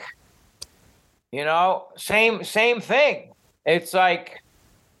 Like, you know, same thing. It's like,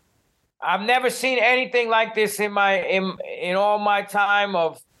 I've never seen anything like this in all my time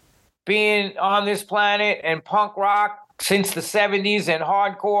of being on this planet and punk rock since the 70s and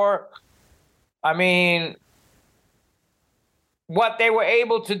hardcore. I mean, what they were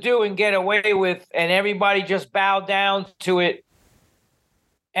able to do and get away with, and everybody just bowed down to it.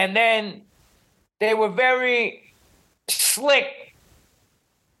 And then they were very slick.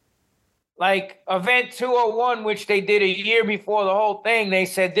 Like Event 201, which they did a year before the whole thing, they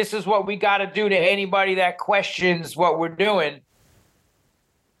said, this is what we got to do to anybody that questions what we're doing.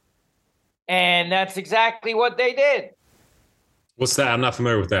 And that's exactly what they did. What's that? I'm not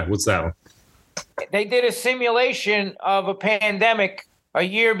familiar with that. What's that one? They did a simulation of a pandemic a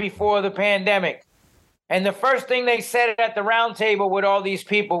year before the pandemic. And the first thing they said at the round table with all these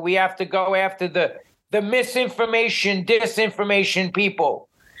people, we have to go after the misinformation, disinformation people.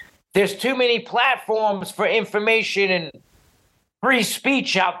 There's too many platforms for information and free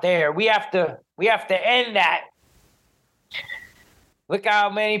speech out there. We have to end that. Look how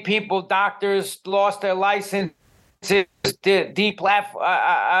many people, doctors, lost their licenses.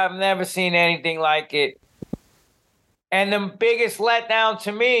 I've never seen anything like it. And the biggest letdown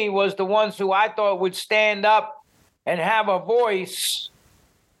to me was the ones who I thought would stand up and have a voice,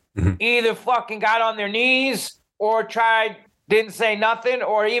 either fucking got on their knees or didn't say nothing,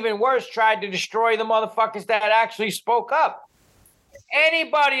 or even worse, tried to destroy the motherfuckers that actually spoke up.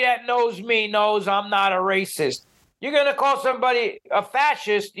 Anybody that knows me knows I'm not a racist. You're going to call somebody a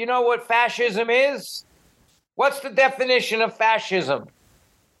fascist. You know what fascism is? What's the definition of fascism?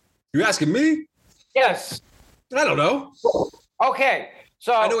 You asking me? Yes. I don't know. Okay.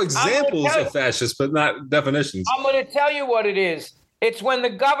 So I know examples of fascists, but not definitions. I'm going to tell you what it is. It's when the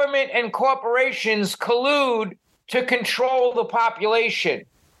government and corporations collude to control the population.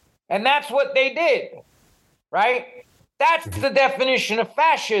 And that's what they did, right? That's the definition of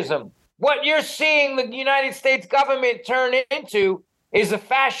fascism. What you're seeing the United States government turn into is a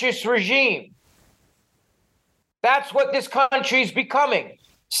fascist regime. That's what this country's becoming.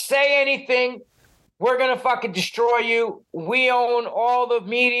 Say anything, we're going to fucking destroy you. We own all the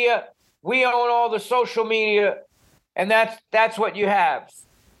media. We own all the social media. And that's what you have.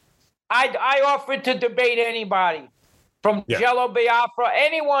 I offered to debate anybody from Jello Biafra,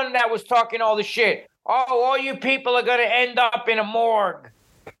 anyone that was talking all the shit. Oh, all you people are going to end up in a morgue.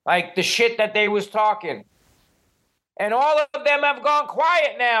 Like the shit that they was talking. And all of them have gone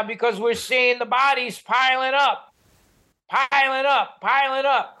quiet now because we're seeing the bodies piling up.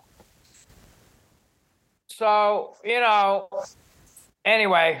 So,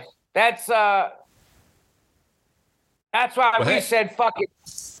 anyway, that's why we said fuck it.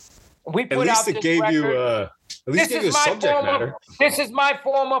 We put out this record. At least give you a subject matter. This is my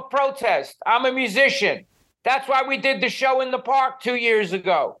form of protest. I'm a musician. That's why we did the show in the park 2 years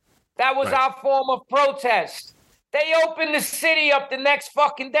ago. That was our form of protest. They opened the city up the next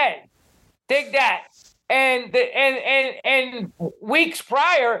fucking day. Dig that. And weeks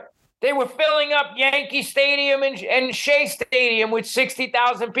prior, they were filling up Yankee Stadium and Shea Stadium with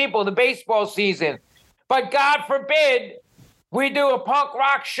 60,000 people, the baseball season. But God forbid we do a punk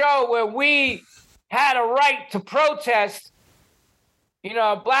rock show where we had a right to protest.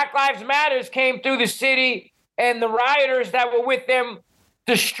 Black Lives Matters came through the city, and the rioters that were with them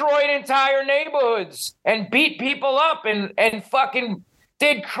destroyed entire neighborhoods and beat people up and fucking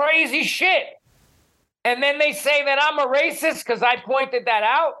did crazy shit. And then they say that I'm a racist because I pointed that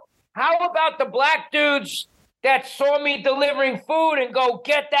out. How about the black dudes that saw me delivering food and go,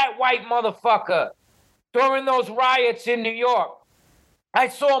 get that white motherfucker during those riots in New York? I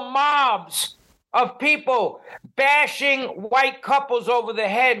saw mobs of people bashing white couples over the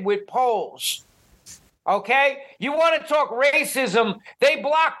head with poles. Okay? You want to talk racism? They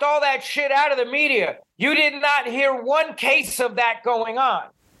blocked all that shit out of the media. You did not hear one case of that going on.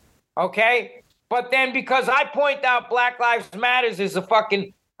 Okay? But then because I point out Black Lives Matters is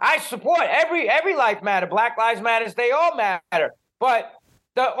I support every life matter. Black Lives Matters, they all matter. But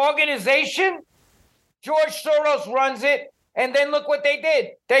the organization, George Soros runs it, and then look what they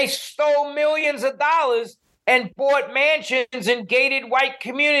did. They stole millions of dollars and bought mansions in gated white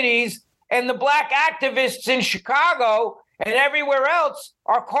communities, and the black activists in Chicago and everywhere else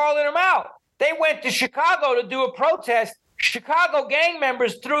are calling them out. They went to Chicago to do a protest. Chicago gang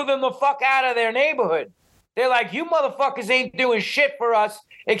members threw them the fuck out of their neighborhood. They're like, you motherfuckers ain't doing shit for us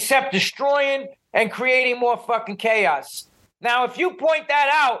except destroying and creating more fucking chaos. Now, if you point that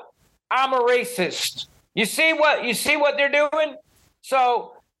out, I'm a racist. You see what they're doing?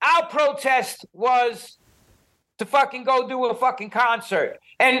 So our protest was to fucking go do a fucking concert.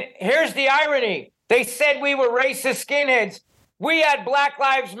 And here's the irony. They said we were racist skinheads. We had Black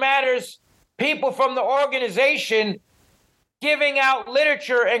Lives Matters people from the organization giving out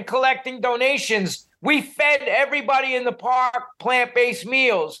literature and collecting donations. We fed everybody in the park plant-based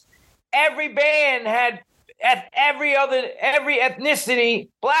meals. Every band had every ethnicity,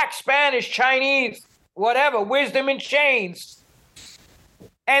 Black, Spanish, Chinese, whatever, Wisdom in Chains.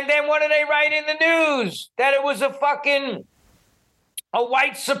 And then what do they write in the news? That it was a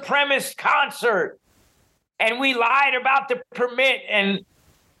white supremacist concert. And we lied about the permit. And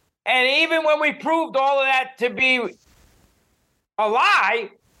even when we proved all of that to be a lie,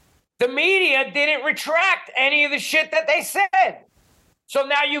 the media didn't retract any of the shit that they said. So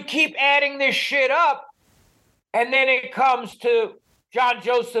now you keep adding this shit up, and then it comes to John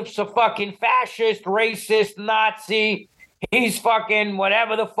Joseph's a fucking fascist, racist, Nazi. He's fucking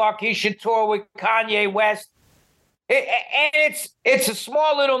whatever the fuck. He should tour with Kanye West. And it's a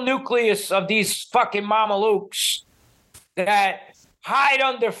small little nucleus of these fucking mamalukes that hide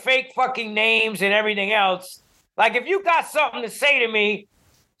under fake fucking names and everything else. Like, if you got something to say to me,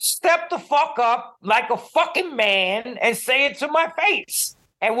 step the fuck up like a fucking man and say it to my face.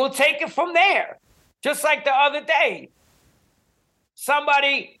 And we'll take it from there. Just like the other day.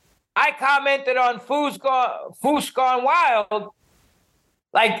 I commented on Foos Gone Wild.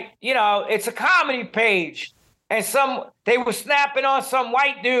 Like, it's a comedy page. And they were snapping on some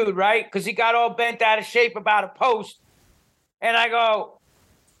white dude, right? Because he got all bent out of shape about a post. And I go,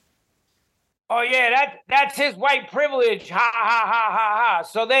 oh, yeah, that's his white privilege. Ha, ha, ha, ha, ha.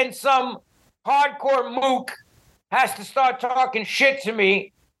 So then some hardcore mook has to start talking shit to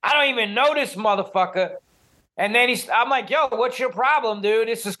me. I don't even know this motherfucker. And then I'm like, yo, what's your problem, dude?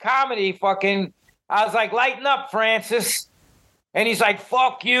 This is comedy, fucking. I was like, lighten up, Francis. And he's like,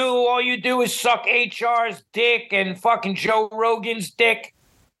 fuck you. All you do is suck HR's dick and fucking Joe Rogan's dick.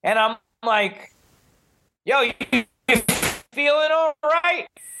 And I'm like, yo, you feeling all right?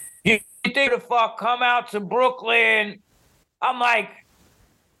 You think the fuck come out to Brooklyn? I'm like,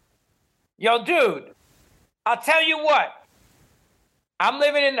 yo, dude, I'll tell you what.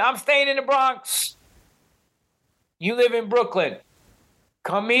 I'm staying in the Bronx. You live in Brooklyn.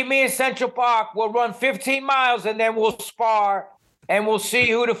 Come meet me in Central Park. We'll run 15 miles and then we'll spar and we'll see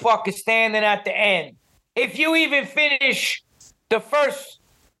who the fuck is standing at the end. If you even finish the first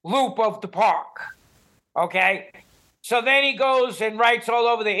loop of the park. Okay? So then he goes and writes all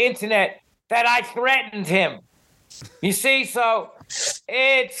over the internet that I threatened him. You see, so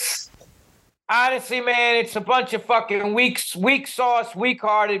it's honestly, man, it's a bunch of fucking weak sauce,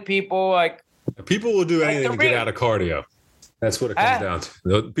 weak-hearted people. Like people will do anything to get out of cardio. That's what it comes down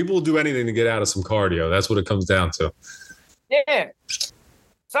to. People will do anything to get out of some cardio. That's what it comes down to. Yeah.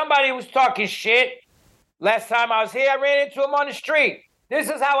 Somebody was talking shit. Last time I was here, I ran into him on the street. This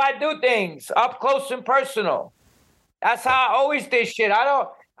is how I do things, up close and personal. That's how I always did shit. I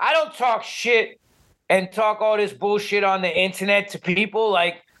don't talk shit and talk all this bullshit on the internet to people.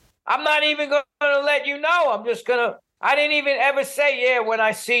 Like, I'm not even going to let you know. I didn't even ever say, yeah, when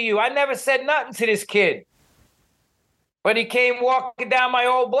I see you. I never said nothing to this kid. But he came walking down my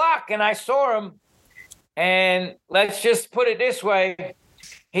old block, and I saw him. And let's just put it this way.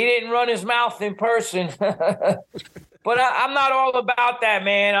 He didn't run his mouth in person. But I'm not all about that,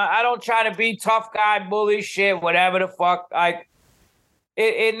 man. I don't try to be tough guy, bully shit, whatever the fuck.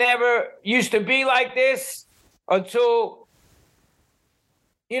 It never used to be like this until,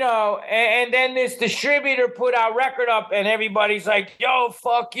 and then this distributor put our record up and everybody's like, yo,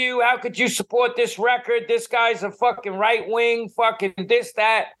 fuck you. How could you support this record? This guy's a fucking right wing, fucking this,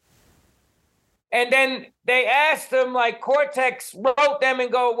 that. And then they asked them, like Cortex wrote them and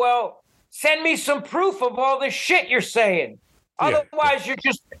go, well, send me some proof of all this shit you're saying. Yeah. Otherwise,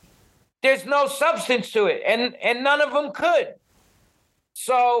 there's no substance to it. And none of them could.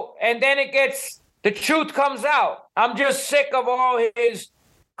 So, and then the truth comes out. I'm just sick of all his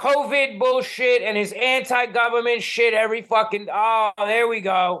COVID bullshit and his anti-government shit every fucking, there we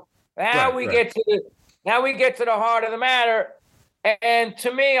go. Now we get to the heart of the matter. And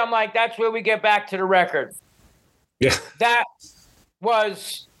to me, I'm like, that's where we get back to the record. Yeah. That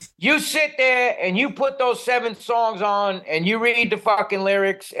was, you sit there and you put those 7 songs on and you read the fucking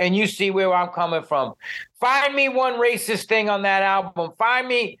lyrics and you see where I'm coming from. Find me one racist thing on that album.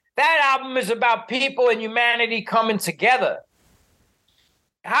 That album is about people and humanity coming together.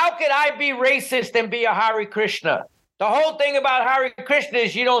 How could I be racist and be a Hare Krishna? The whole thing about Hare Krishna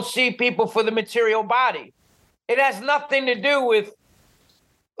is you don't see people for the material body. It has nothing to do with,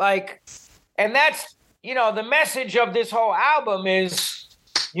 and that's, the message of this whole album is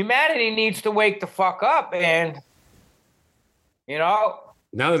humanity needs to wake the fuck up. And, now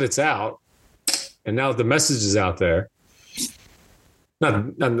that it's out, and now that the message is out there,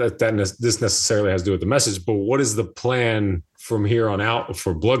 not that this necessarily has to do with the message, but what is the plan from here on out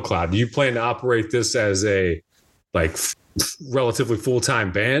for Blood Cloud? Do you plan to operate this as a, relatively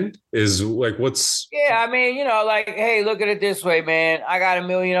full-time band? What's... Yeah, I mean, hey, look at it this way, man. I got a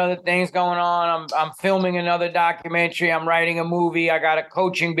million other things going on. I'm filming another documentary. I'm writing a movie. I got a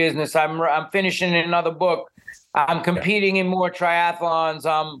coaching business. I'm finishing another book. I'm competing in more triathlons.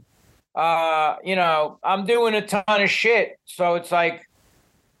 I'm doing a ton of shit. So it's like,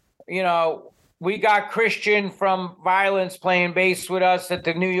 we got Christian from Violence playing bass with us at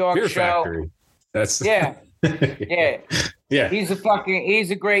the New York Fear show. Factory. That's yeah. Yeah. He's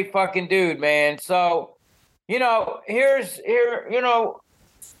a great fucking dude, man. So, we'll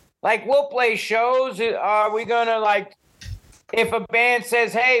play shows. Are we gonna if a band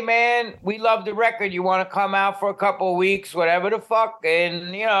says, hey man, we love the record, you want to come out for a couple of weeks, whatever the fuck,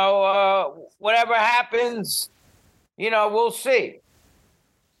 and whatever happens, we'll see.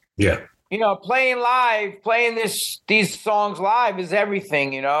 Yeah. Playing these songs live is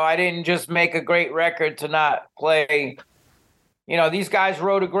everything, I didn't just make a great record to not play. These guys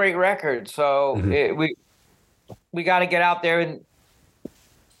wrote a great record, so we got to get out there and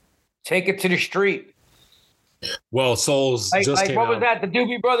take it to the street. Well, Souls just came out. What was that? The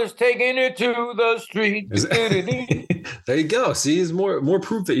Doobie Brothers taking it to the street. There you go. See, it's more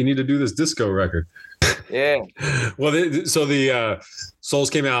proof that you need to do this disco record. Yeah. Well, the Souls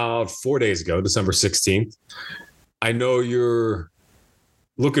came out 4 days ago, December 16th. I know you're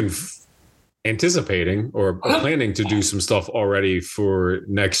anticipating or planning to do some stuff already for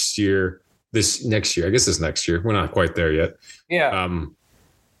next year. This next year. We're not quite there yet. Yeah.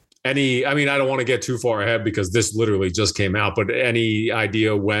 I don't want to get too far ahead because this literally just came out, but any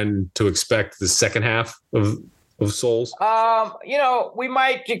idea when to expect the second half of Souls? We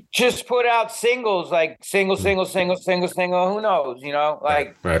might just put out singles, like single. Who knows?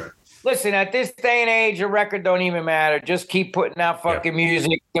 Right. Listen, at this day and age, a record don't even matter. Just keep putting out fucking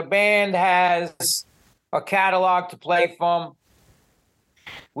music. The band has a catalog to play from.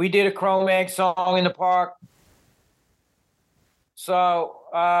 We did a Cro-Mag song in the park. So,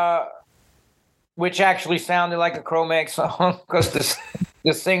 which actually sounded like a Cro-Mag song because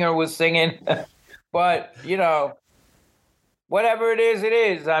the singer was singing. But, whatever it is, it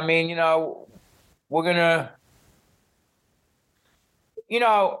is. I mean, we're going to,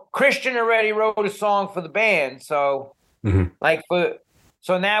 Christian already wrote a song for the band. So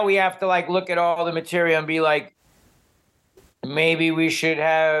so now we have to like look at all the material and be like, maybe we should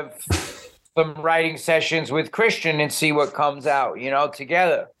have some writing sessions with Christian and see what comes out,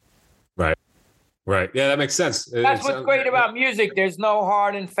 together. Right. Yeah, that makes sense. That's what's great about music. There's no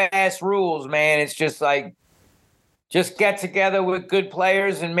hard and fast rules, man. It's just like, just get together with good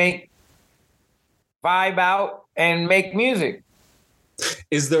players and vibe out and make music.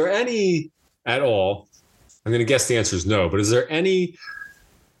 Is there any at all? I'm going to guess the answer is no, but is there any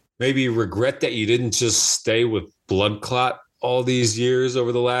maybe regret that you didn't just stay with Blood Clot all these years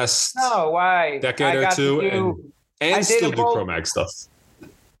over the last decade or two and still do Cro-Mag stuff?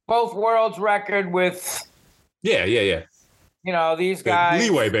 Both world's record with these guys,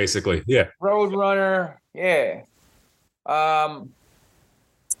 leeway basically, Roadrunner,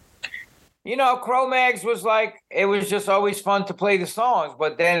 Cro-Mags was like, it was just always fun to play the songs,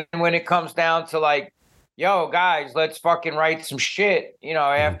 but then when it comes down to like, yo guys, let's fucking write some shit,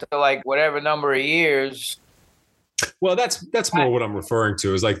 after like whatever number of years. Well, that's more what I'm referring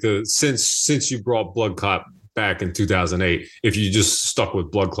to is like since you brought Blood Clot back in 2008, if you just stuck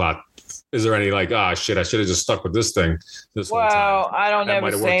with Blood Clot, is there any like, shit, I should have just stuck with this thing this whole time? Well, I don't ever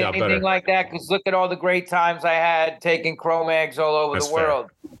say anything like that because look at all the great times I had taking Cro-Mags all over the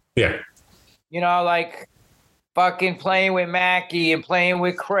world. Yeah. Like fucking playing with Mackie and playing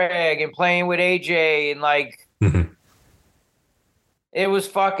with Craig and playing with AJ and like it was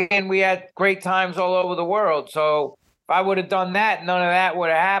fucking, we had great times all over the world. So if I would have done that, none of that would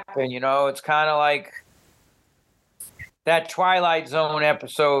have happened. It's kind of like that Twilight Zone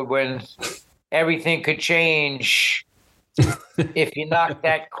episode when everything could change if you knocked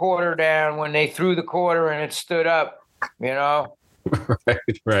that quarter down when they threw the quarter and it stood up,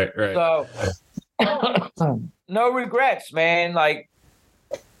 Right. So no regrets, man. Like,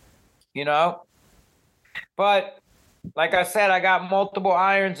 but like I said, I got multiple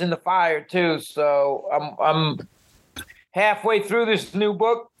irons in the fire too. So I'm halfway through this new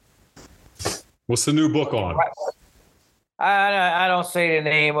book. What's the new book on? I don't say the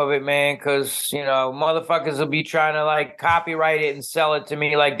name of it, man, because, motherfuckers will be trying to, like, copyright it and sell it to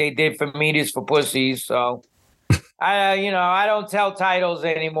me like they did for Meat for Pussies. So, I don't tell titles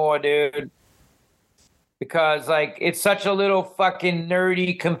anymore, dude. Because, like, it's such a little fucking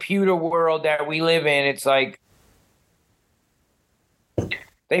nerdy computer world that we live in. It's like,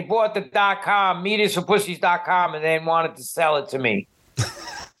 they bought the .com, meatisforpussies.com, and then wanted to sell it to me.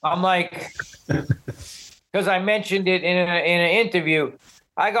 I'm like... Because I mentioned it in an interview.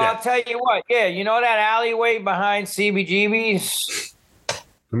 I go, I'll tell you what. Yeah, you know that alleyway behind CBGB's? I'll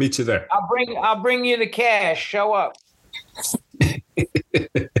meet you there. I'll bring you the cash. Show up.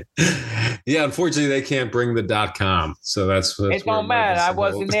 Yeah, unfortunately, they can't bring the .com. So that's it don't matter. I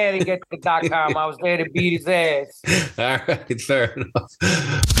wasn't there to get the .com. I was there to beat his ass. All right, fair enough.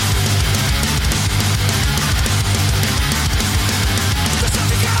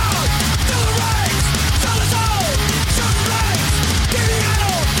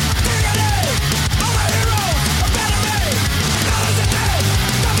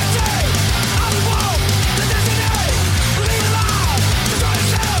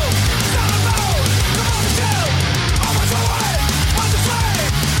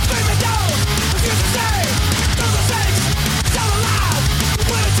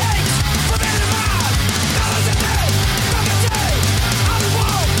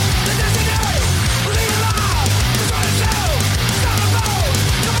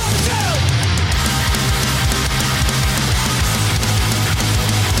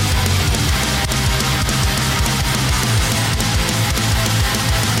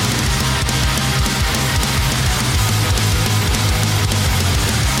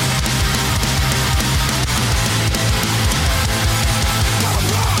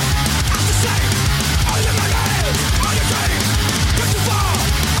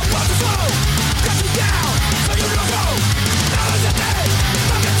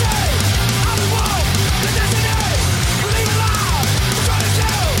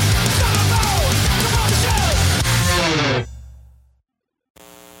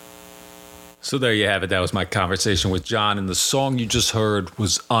 So there you have it. That was my conversation with John. And the song you just heard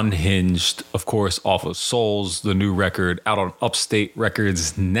was Unhinged, of course, off of Souls, the new record out on Upstate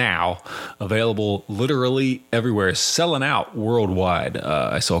Records now. Available literally everywhere, selling out worldwide.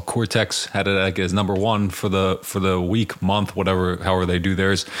 I saw Cortex had it like as number one for the week, month, however they do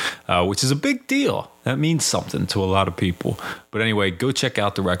theirs, which is a big deal. That means something to a lot of people. But anyway, go check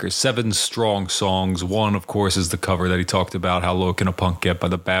out the record. 7 strong songs. One, of course, is the cover that he talked about. How low can a punk get by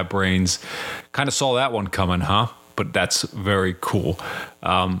the Bad Brains? Kind of saw that one coming, huh? but that's very cool.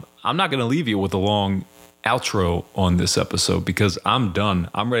 I'm not going to leave you with a long outro on this episode because I'm done.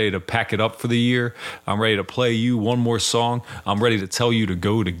 I'm ready to pack it up for the year. I'm ready to play you one more song. I'm ready to tell you to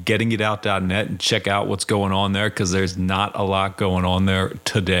go to gettingitout.net and check out what's going on there, because there's not a lot going on there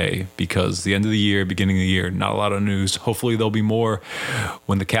today, because the end of the year, beginning of the year, not a lot of news. Hopefully there'll be more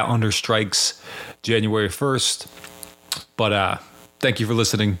when the calendar strikes January 1st. But thank you for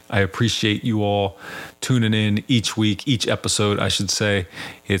listening. I appreciate you all tuning in each week, each episode, I should say.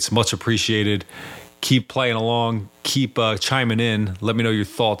 It's much appreciated. Keep playing along. Keep chiming in. Let me know your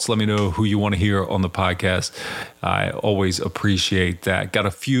thoughts. Let me know who you want to hear on the podcast. I always appreciate that. Got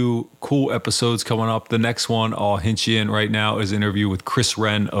a few cool episodes coming up. The next one I'll hint you in right now is an interview with Chris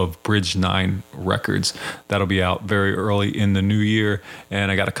Wren of Bridge 9 Records. That'll be out very early in the new year.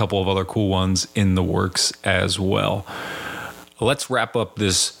 And I got a couple of other cool ones in the works as well. Let's wrap up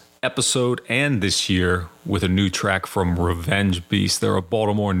this episode and this year with a new track from Revenge Beast. They're a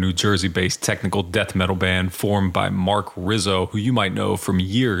Baltimore, New Jersey-based technical death metal band formed by Mark Rizzo, who you might know from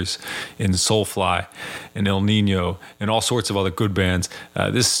years in Soulfly and El Nino and all sorts of other good bands.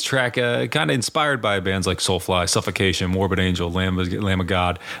 This track kind of inspired by bands like Soulfly, Suffocation, Morbid Angel, Lamb of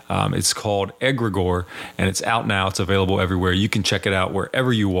God. It's called Egregore, and it's out now. It's available everywhere. You can check it out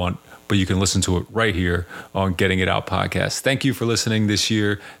wherever you want, but you can listen to it right here on Getting It Out Podcast. Thank you for listening this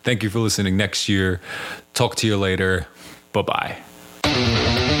year. Thank you for listening next year. Talk to you later. Bye-bye.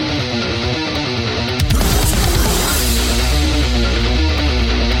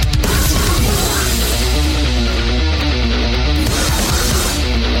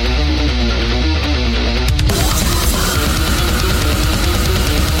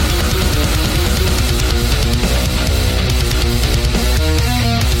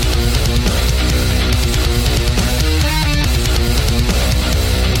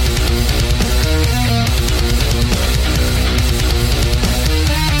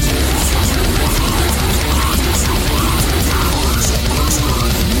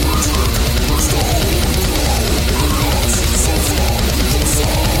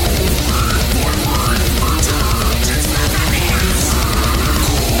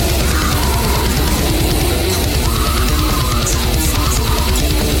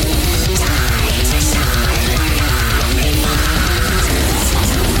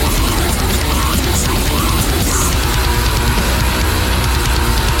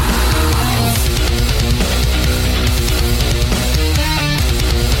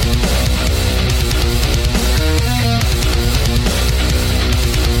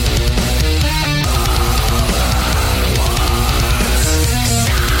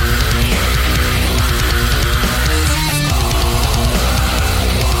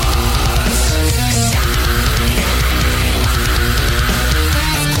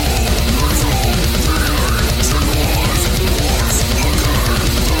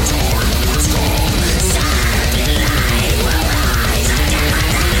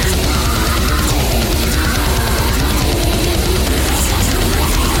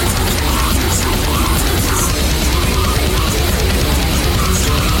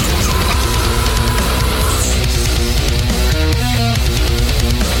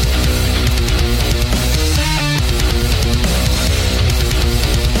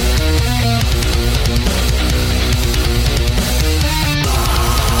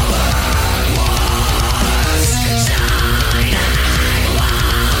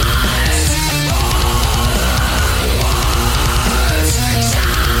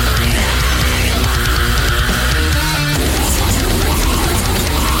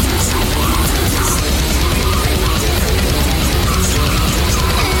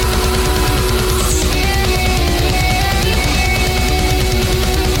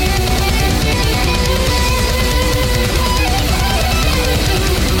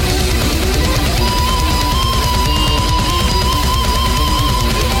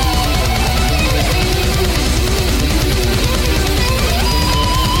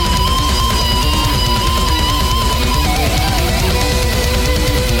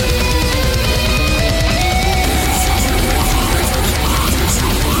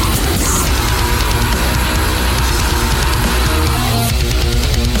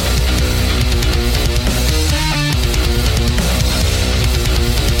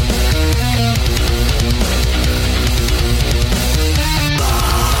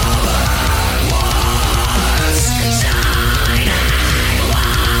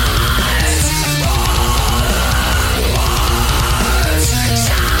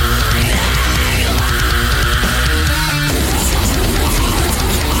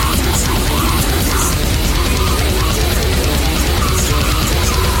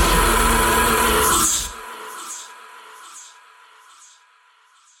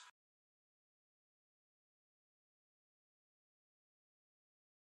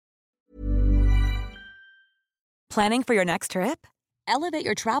 Planning for your next trip? Elevate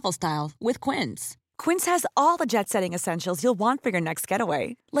your travel style with Quince. Quince has all the jet-setting essentials you'll want for your next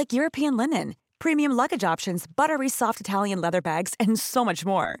getaway, like European linen, premium luggage options, buttery soft Italian leather bags, and so much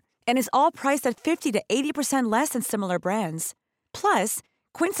more. And is all priced at 50 to 80% less than similar brands. Plus,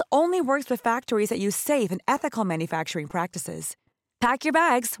 Quince only works with factories that use safe and ethical manufacturing practices. Pack your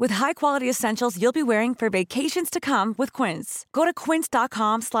bags with high-quality essentials you'll be wearing for vacations to come with Quince. Go to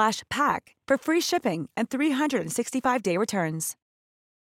quince.com/pack for free shipping and 365-day returns.